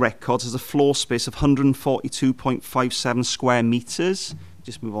planning records, has a floor space of 142.57 square metres.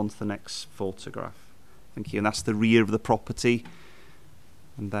 Just move on to the next photograph. Thank you. And that's the rear of the property.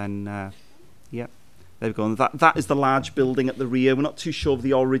 And then, yeah, there we go. And that is the large building at the rear. We're not too sure of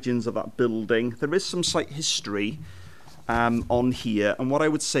the origins of that building. There is some site history on here. And what I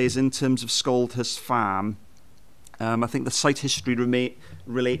would say is, in terms of Scaldhurst Farm, I think the site history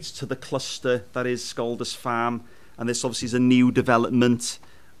relates to the cluster that is Scaldhurst Farm, and this obviously is a new development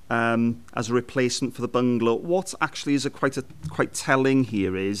as a replacement for the bungalow. What actually is quite telling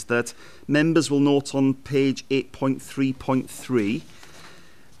here is that members will note on page 8.3.3,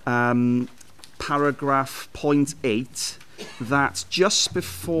 paragraph 0.8, that just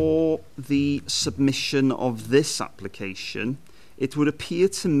before the submission of this application, it would appear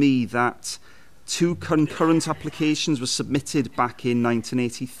to me that 2 concurrent applications were submitted back in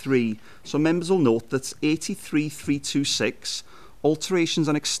 1983. So members will note that 83.326, alterations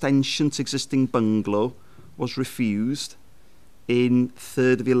and extension to existing bungalow, was refused in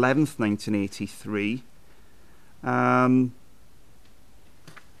 3rd of the 11th 1983, and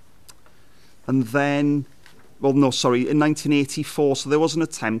then, well, no, sorry, in 1984. So there was an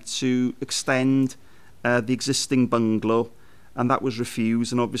attempt to extend the existing bungalow, and that was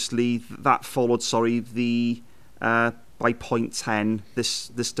refused. And obviously that followed, the by point 10, this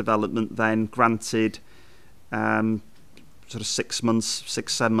development then granted sort of 6 months,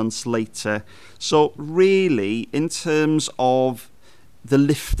 7 months later. So really, in terms of the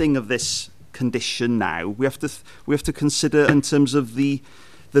lifting of this condition now, we have to consider in terms of the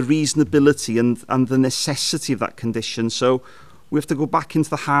reasonability and the necessity of that condition. So we have to go back into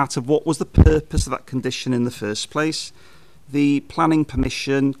the heart of what was the purpose of that condition in the first place. The planning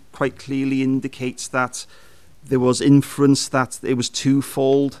permission quite clearly indicates that there was inference that it was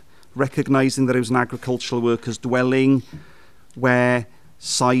twofold, recognising that it was an agricultural workers' dwelling, where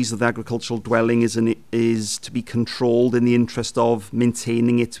size of the agricultural dwelling is to be controlled in the interest of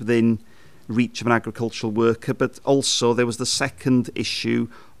maintaining it within reach of an agricultural worker, but also there was the second issue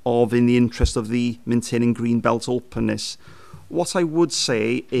of in the interest of the maintaining green belt openness. What I would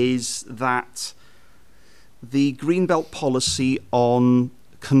say is that the green belt policy on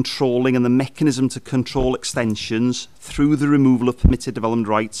controlling and the mechanism to control extensions through the removal of permitted development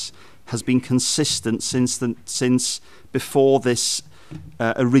rights has been consistent since before this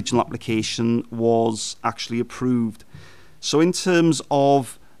original application was actually approved. So in terms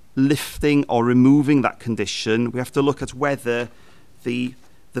of lifting or removing that condition, we have to look at whether the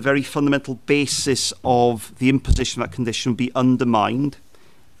very fundamental basis of the imposition of that condition would be undermined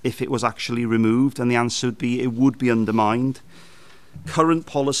if it was actually removed, and the answer would be it would be undermined. Current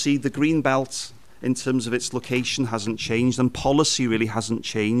policy, the green belt in terms of its location hasn't changed, and policy really hasn't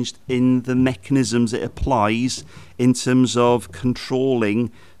changed in the mechanisms it applies in terms of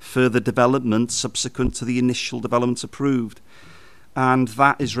controlling further development subsequent to the initial development approved. And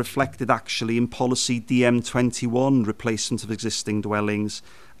that is reflected actually in policy DM21, replacement of existing dwellings.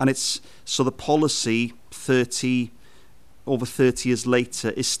 And it's so the policy over 30 years later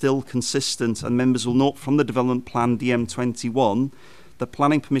is still consistent, and members will note from the development plan DM21 the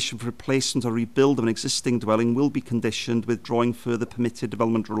planning permission for replacement or rebuild of an existing dwelling will be conditioned with drawing further permitted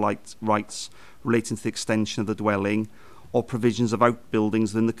development rights relating to the extension of the dwelling or provisions of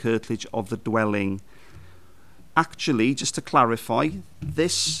outbuildings within the curtilage of the dwelling. Actually, just to clarify,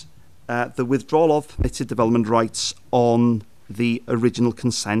 this the withdrawal of permitted development rights on the original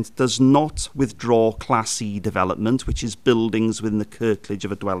consent does not withdraw Class E development, which is buildings within the curtilage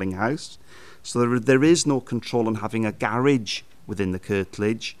of a dwelling house. So there is no control on having a garage within the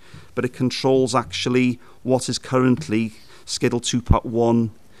curtilage, but it controls actually what is currently Schedule 2 Part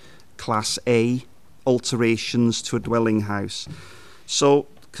 1 Class A alterations to a dwelling house. So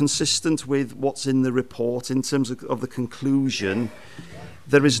consistent with what's in the report in terms of the conclusion,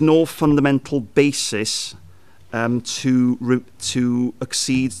 there is no fundamental basis to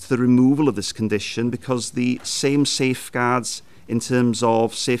accede to the removal of this condition, because the same safeguards in terms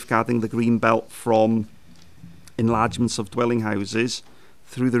of safeguarding the green belt from enlargements of dwelling houses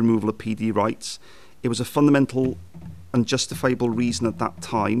through the removal of PD rights, it was a fundamental and justifiable reason at that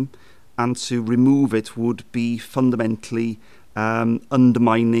time, and to remove it would be fundamentally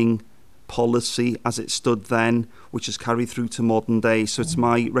undermining policy as it stood then, which is carried through to modern day. So it's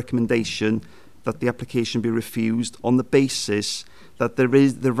my recommendation that the application be refused on the basis that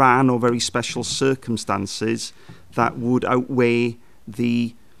there are no very special circumstances that would outweigh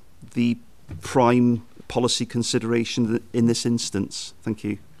the prime policy consideration in this instance. Thank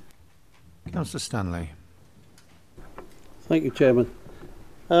you. Councillor Stanley. Thank you, Chairman.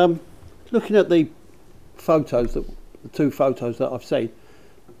 Looking at the two photos that I've seen,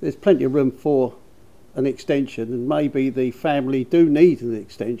 there's plenty of room for an extension, and maybe the family do need an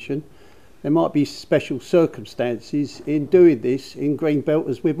extension. There might be special circumstances in doing this in Greenbelt,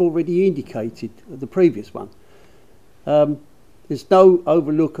 as we've already indicated at the previous one. There's no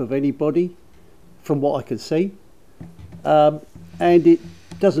overlook of anybody from what I can see, and it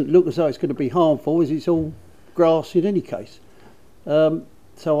doesn't look as though it's going to be harmful, as it's all grass in any case.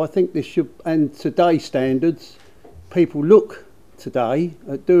 So I think this should, and today's standards, people look today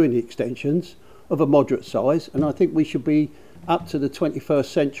at doing the extensions of a moderate size, and I think we should be up to the 21st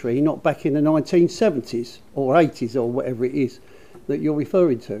century, not back in the 1970s or 80s or whatever it is that you're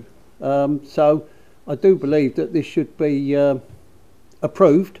referring to. So I do believe that this should be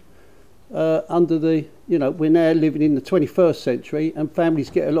approved under the, we're now living in the 21st century and families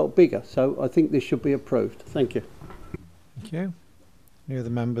get a lot bigger. So I think this should be approved. Thank you. Thank you. Any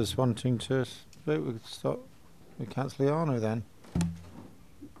other members wanting to speak? We'll start with Councillor Arno then.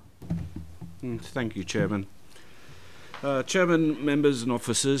 Thank you, Chairman. Chairman, members and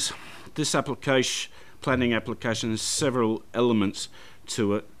officers, this planning application has several elements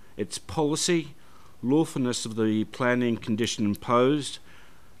to it. Its policy, lawfulness of the planning condition imposed,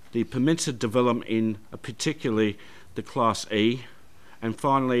 the permitted development in particularly the Class E, and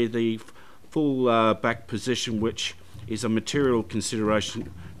finally the full back position, which is a material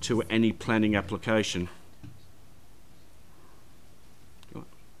consideration to any planning application.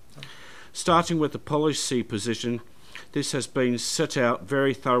 Starting with the policy position, this has been set out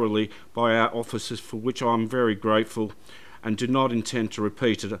very thoroughly by our officers, for which I'm very grateful, and do not intend to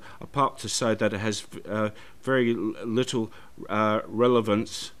repeat it, apart to say that it has very little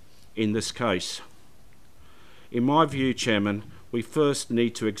relevance in this case. In my view, Chairman, we first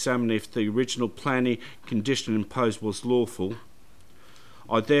need to examine if the original planning condition imposed was lawful.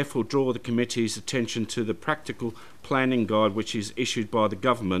 I therefore draw the committee's attention to the practical planning guide which is issued by the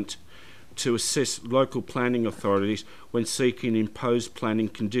government to assist local planning authorities when seeking imposed planning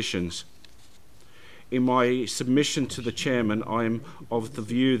conditions. In my submission to the Chairman, I am of the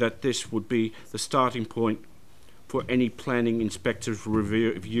view that this would be the starting point for any planning inspectors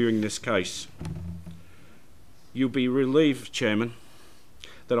reviewing this case. You'll be relieved, Chairman,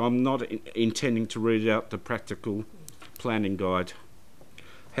 that I'm not intending to read out the practical planning guide.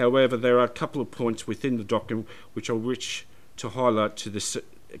 However, there are a couple of points within the document which I wish to highlight to this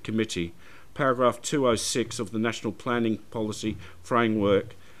committee. Paragraph 206 of the National Planning Policy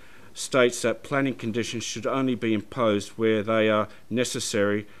Framework states that planning conditions should only be imposed where they are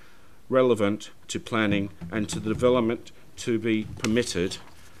necessary, relevant to planning and to the development to be permitted,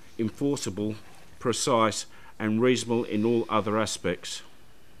 enforceable, precise and reasonable in all other aspects.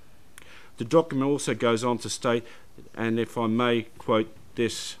 The document also goes on to state, and if I may quote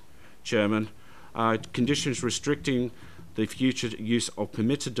this, Chairman, conditions restricting the future use of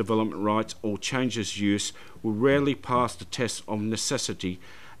permitted development rights or changes use will rarely pass the test of necessity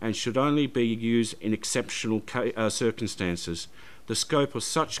and should only be used in exceptional circumstances. The scope of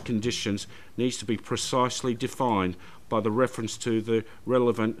such conditions needs to be precisely defined by the reference to the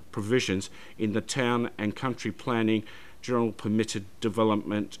relevant provisions in the Town and Country Planning General Permitted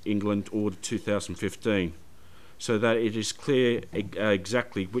Development England Order 2015, so that it is clear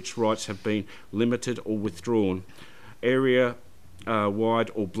exactly which rights have been limited or withdrawn, area wide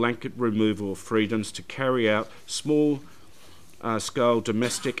or blanket removal of freedoms to carry out small scale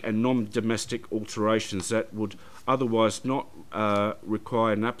domestic and non-domestic alterations that would otherwise not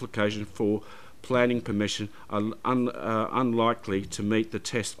require an application for planning permission are unlikely to meet the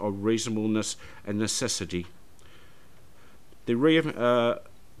test of reasonableness and necessity.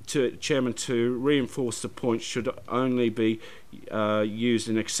 Chairman, to reinforce the point, should only be used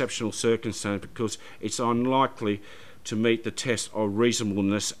in exceptional circumstances because it's unlikely to meet the test of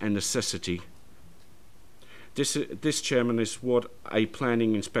reasonableness and necessity. This, Chairman, is what a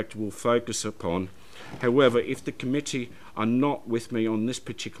planning inspector will focus upon. However, if the committee are not with me on this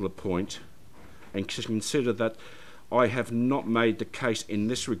particular point and consider that I have not made the case in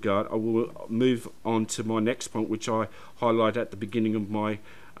this regard, I will move on to my next point, which I highlight at the beginning of my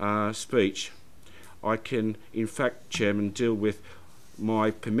speech. I can, in fact, Chairman, deal with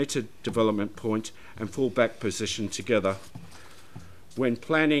my permitted development point and fallback position together. When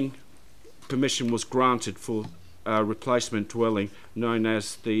planning permission was granted for a replacement dwelling known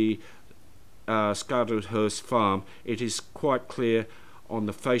as the Scarlethurst Farm, it is quite clear on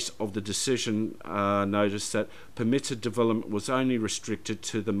the face of the decision notice that permitted development was only restricted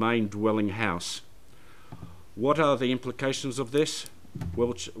to the main dwelling house. What are the implications of this?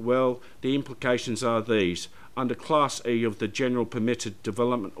 Well, the implications are these. Under Class E of the General Permitted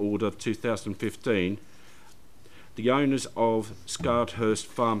Development Order of 2015, the owners of Scarlethurst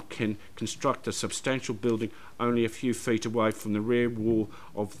Farm can construct a substantial building only a few feet away from the rear wall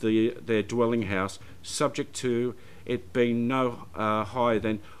of their dwelling house, subject to it being no higher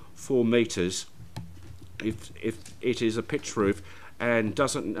than 4 metres if it is a pitch roof and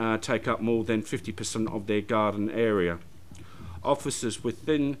doesn't take up more than 50% of their garden area. Officers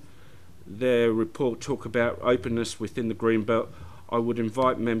within their report talk about openness within the Greenbelt. I would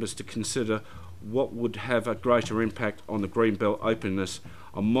invite members to consider what would have a greater impact on the Greenbelt openness: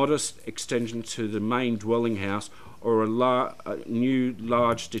 a modest extension to the main dwelling house or a new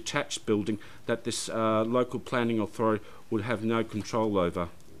large detached building that this local planning authority would have no control over.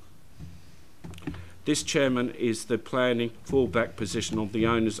 This, Chairman, is the planning fallback position of the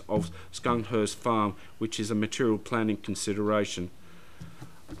owners of Scarlethurst Farm, which is a material planning consideration.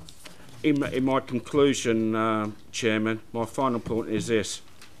 In my conclusion, Chairman, my final point is this.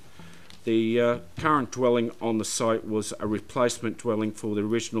 The current dwelling on the site was a replacement dwelling for the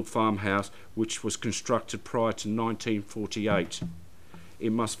original farmhouse, which was constructed prior to 1948.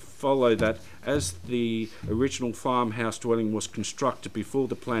 It must follow that as the original farmhouse dwelling was constructed before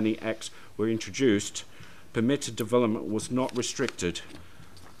the Planning Acts were introduced, permitted development was not restricted.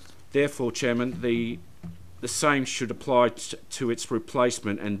 Therefore, Chairman, the same should apply to its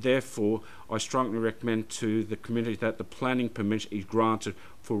replacement, and therefore I strongly recommend to the committee that the planning permit is granted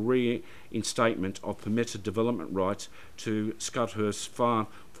for reinstatement of permitted development rights to Scudhurst Farm.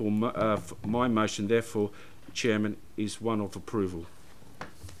 For my motion, therefore, Chairman, is one of approval.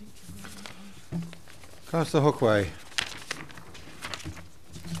 Councillor Hookway.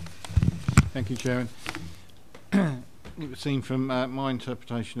 Thank you, Chairman. It would seem from my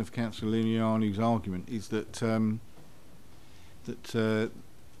interpretation of Councillor Liniani's argument is that the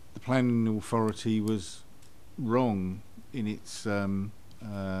planning authority was wrong in its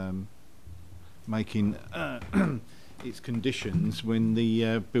making its conditions when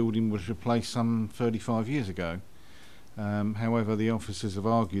the building was replaced some 35 years ago. However, the officers have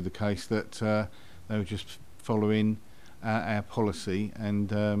argued the case that they were just following our policy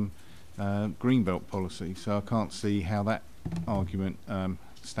and Greenbelt policy, so I can't see how that argument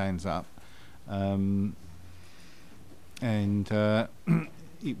stands up. And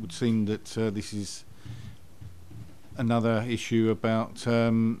it would seem that this is another issue about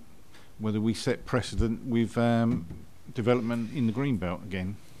whether we set precedent with development in the Greenbelt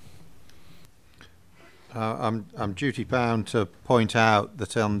again. I'm duty bound to point out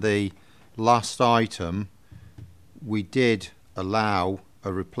that on the last item we did allow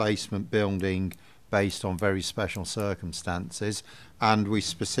a replacement building based on very special circumstances, and we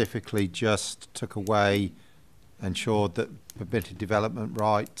specifically just took away, ensured that permitted development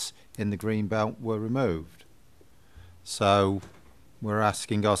rights in the Greenbelt were removed. So we're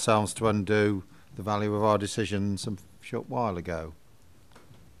asking ourselves to undo the value of our decisions a short while ago.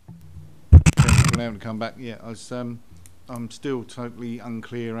 To come back, yeah, I'm still totally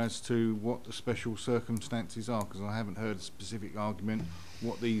unclear as to what the special circumstances are, because I haven't heard a specific argument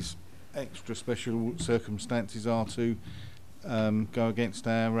what these extra special circumstances are to go against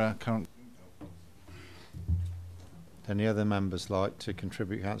our current. Any other members like to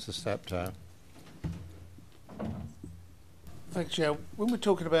contribute? Councillor Steptoe. Thanks, Chair. When we're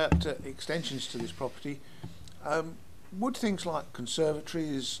talking about extensions to this property, would things like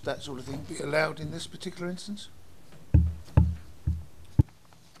conservatories, that sort of thing, be allowed in this particular instance?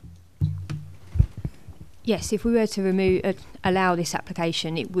 Yes, if we were to allow this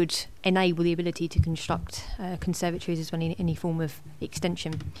application, it would enable the ability to construct conservatories as well in any form of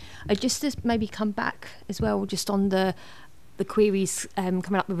extension. Just to maybe come back as well, just on the queries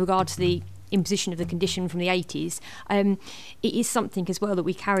coming up with regard to the imposition of the condition from the 80s, it is something as well that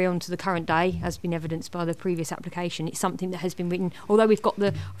we carry on to the current day, as been evidenced by the previous application. It's something that has been written, although we've got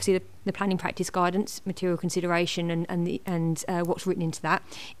obviously the planning practice guidance, material consideration and what's written into that.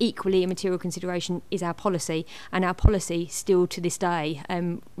 Equally, a material consideration is our policy, and our policy still to this day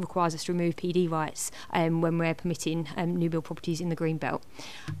requires us to remove PD rights when we're permitting new build properties in the Greenbelt.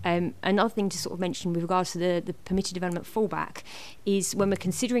 Another thing to sort of mention with regards to the permitted development fallback is when we're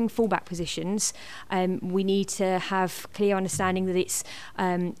considering fallback positions, we need to have clear understanding that it's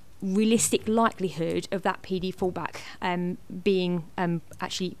realistic likelihood of that PD fallback being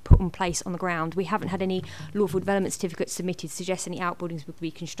actually put in place on the ground. We haven't had any lawful development certificates submitted to suggest any outbuildings would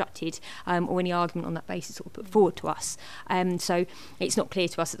be constructed or any argument on that basis sort of put forward to us. So it's not clear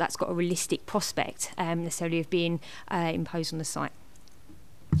to us that that's got a realistic prospect necessarily of being imposed on the site.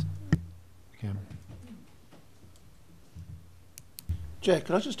 Okay. Chair,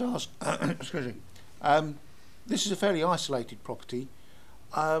 could I just ask, excuse me, this is a fairly isolated property.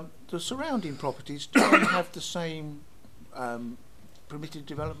 The surrounding properties, do they have the same permitted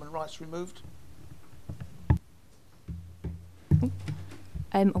development rights removed?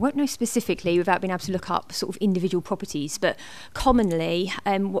 I won't know specifically without being able to look up sort of individual properties, but commonly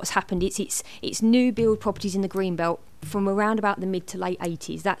what's happened is it's new build properties in the Greenbelt from around about the mid to late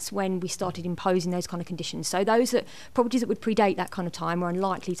 80s. That's when we started imposing those kind of conditions. So properties that would predate that kind of time are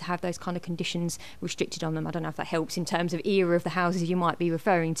unlikely to have those kind of conditions restricted on them. I don't know if that helps in terms of era of the houses you might be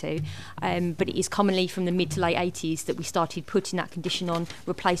referring to, but it is commonly from the mid to late 80s that we started putting that condition on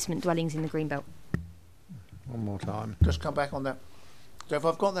replacement dwellings in the Greenbelt. One more time. Just come back on that. So if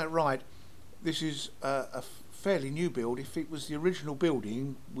I've got that right, this is a fairly new build. If it was the original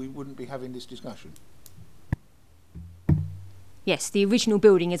building, we wouldn't be having this discussion. Yes, the original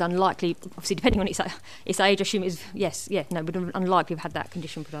building is unlikely, obviously depending on its age, I assume it is, yes, yeah, no, but unlikely have had that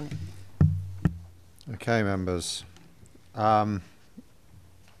condition put on it. Okay, members.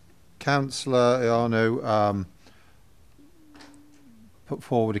 Councillor Ianu put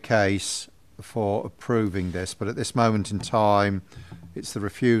forward a case for approving this, but at this moment in time, it's the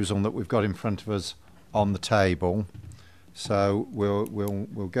refusal that we've got in front of us on the table. So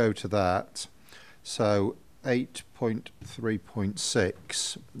we'll go to that. So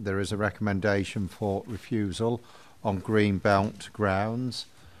 8.3.6, there is a recommendation for refusal on Greenbelt grounds.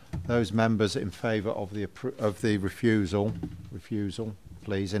 Those members in favour of the refusal,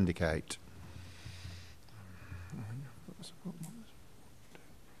 please indicate.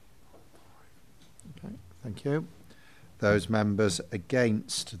 Okay, thank you. Those members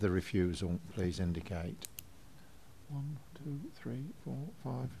against the refusal, please indicate. 1, 2, 3, 4,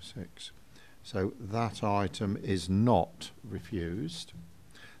 5, 6. So that item is not refused.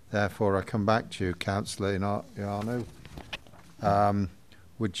 Therefore, I come back to you, Councillor Ianu.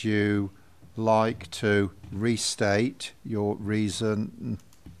 Would you like to restate your reason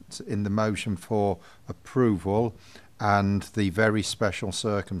in the motion for approval and the very special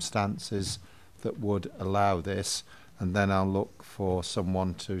circumstances that would allow this? And then I'll look for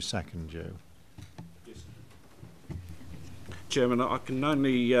someone to second you. Chairman, I can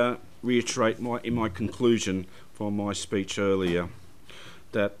only reiterate in my conclusion from my speech earlier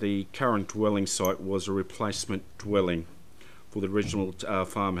that the current dwelling site was a replacement dwelling for the original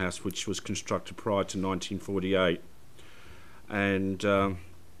farmhouse, which was constructed prior to 1948. And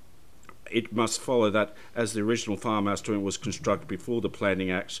it must follow that as the original farmhouse dwelling was constructed before the Planning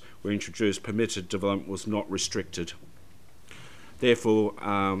Acts were introduced, permitted development was not restricted. Therefore,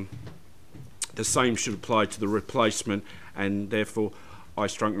 the same should apply to the replacement, and therefore I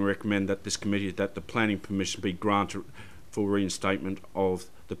strongly recommend that this committee, that the planning permission be granted for reinstatement of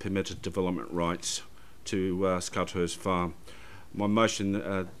the permitted development rights to Scudhurst Farm. My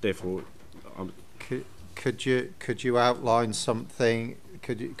motion, therefore, could you outline something?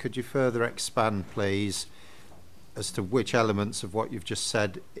 Could you further expand, please, as to which elements of what you've just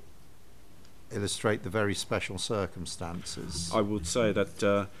said illustrate the very special circumstances? I would say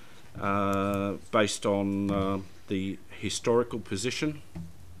that based on the historical position,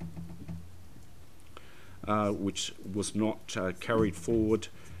 which was not carried forward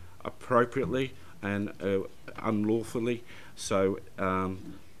appropriately and unlawfully, so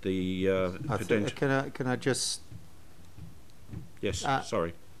the potential. Can I just? Yes,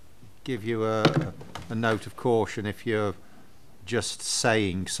 sorry. Give you a note of caution if you're just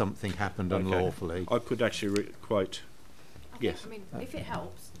saying something happened unlawfully. I could actually quote. Yes. I mean, if it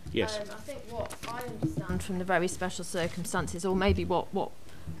helps. Yes. I think what I understand from the very special circumstances, or maybe what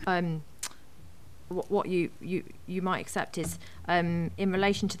you might accept is in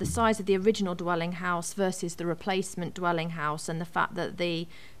relation to the size of the original dwelling house versus the replacement dwelling house, and the fact that the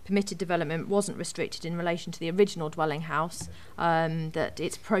permitted development wasn't restricted in relation to the original dwelling house, that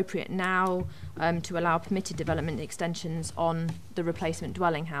it's appropriate now to allow permitted development extensions on the replacement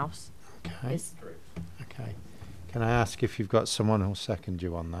dwelling house. Okay. Okay. Can I ask if you've got someone who'll second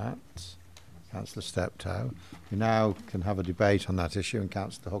you on that? Councillor Steptoe. We now can have a debate on that issue, and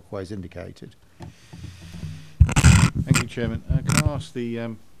Councillor Hookway's indicated. Thank you, Chairman. Can I ask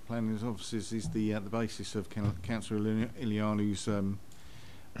the planning officers, is the basis of Councillor Ianiu's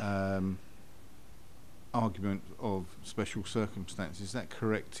argument of special circumstances, is that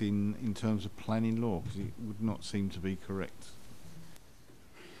correct in terms of planning law? Because it would not seem to be correct.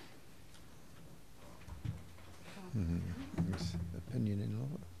 Opinion in law.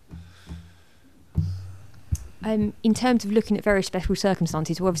 In terms of looking at very special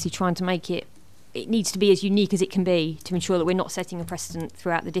circumstances, we're obviously trying to make it needs to be as unique as it can be to ensure that we're not setting a precedent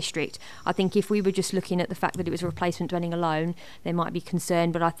throughout the district. I think if we were just looking at the fact that it was a replacement dwelling alone, there might be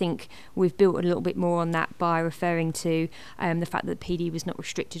concern, but I think we've built a little bit more on that by referring to the fact that the PD was not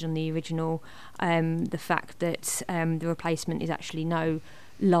restricted on the original, the fact that the replacement is actually no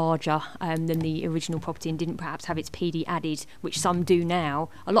larger than the original property and didn't perhaps have its PD added, which some do now.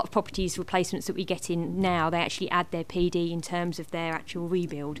 A lot of properties replacements that we get in now, they actually add their PD in terms of their actual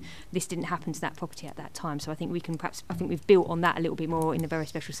rebuild. This didn't happen to that property at that time, so I think we can perhaps, I think we've built on that a little bit more in a very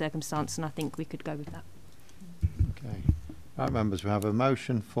special circumstance, and I think we could go with that. Okay. Right, members, we have a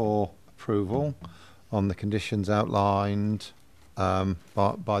motion for approval on the conditions outlined by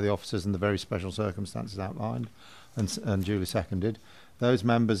the officers and the very special circumstances outlined and duly seconded. Those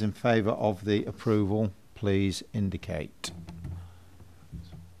members in favour of the approval, please indicate.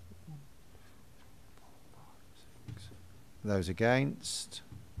 Those against?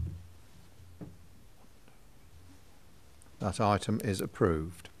 That item is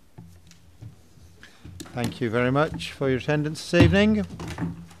approved. Thank you very much for your attendance this evening.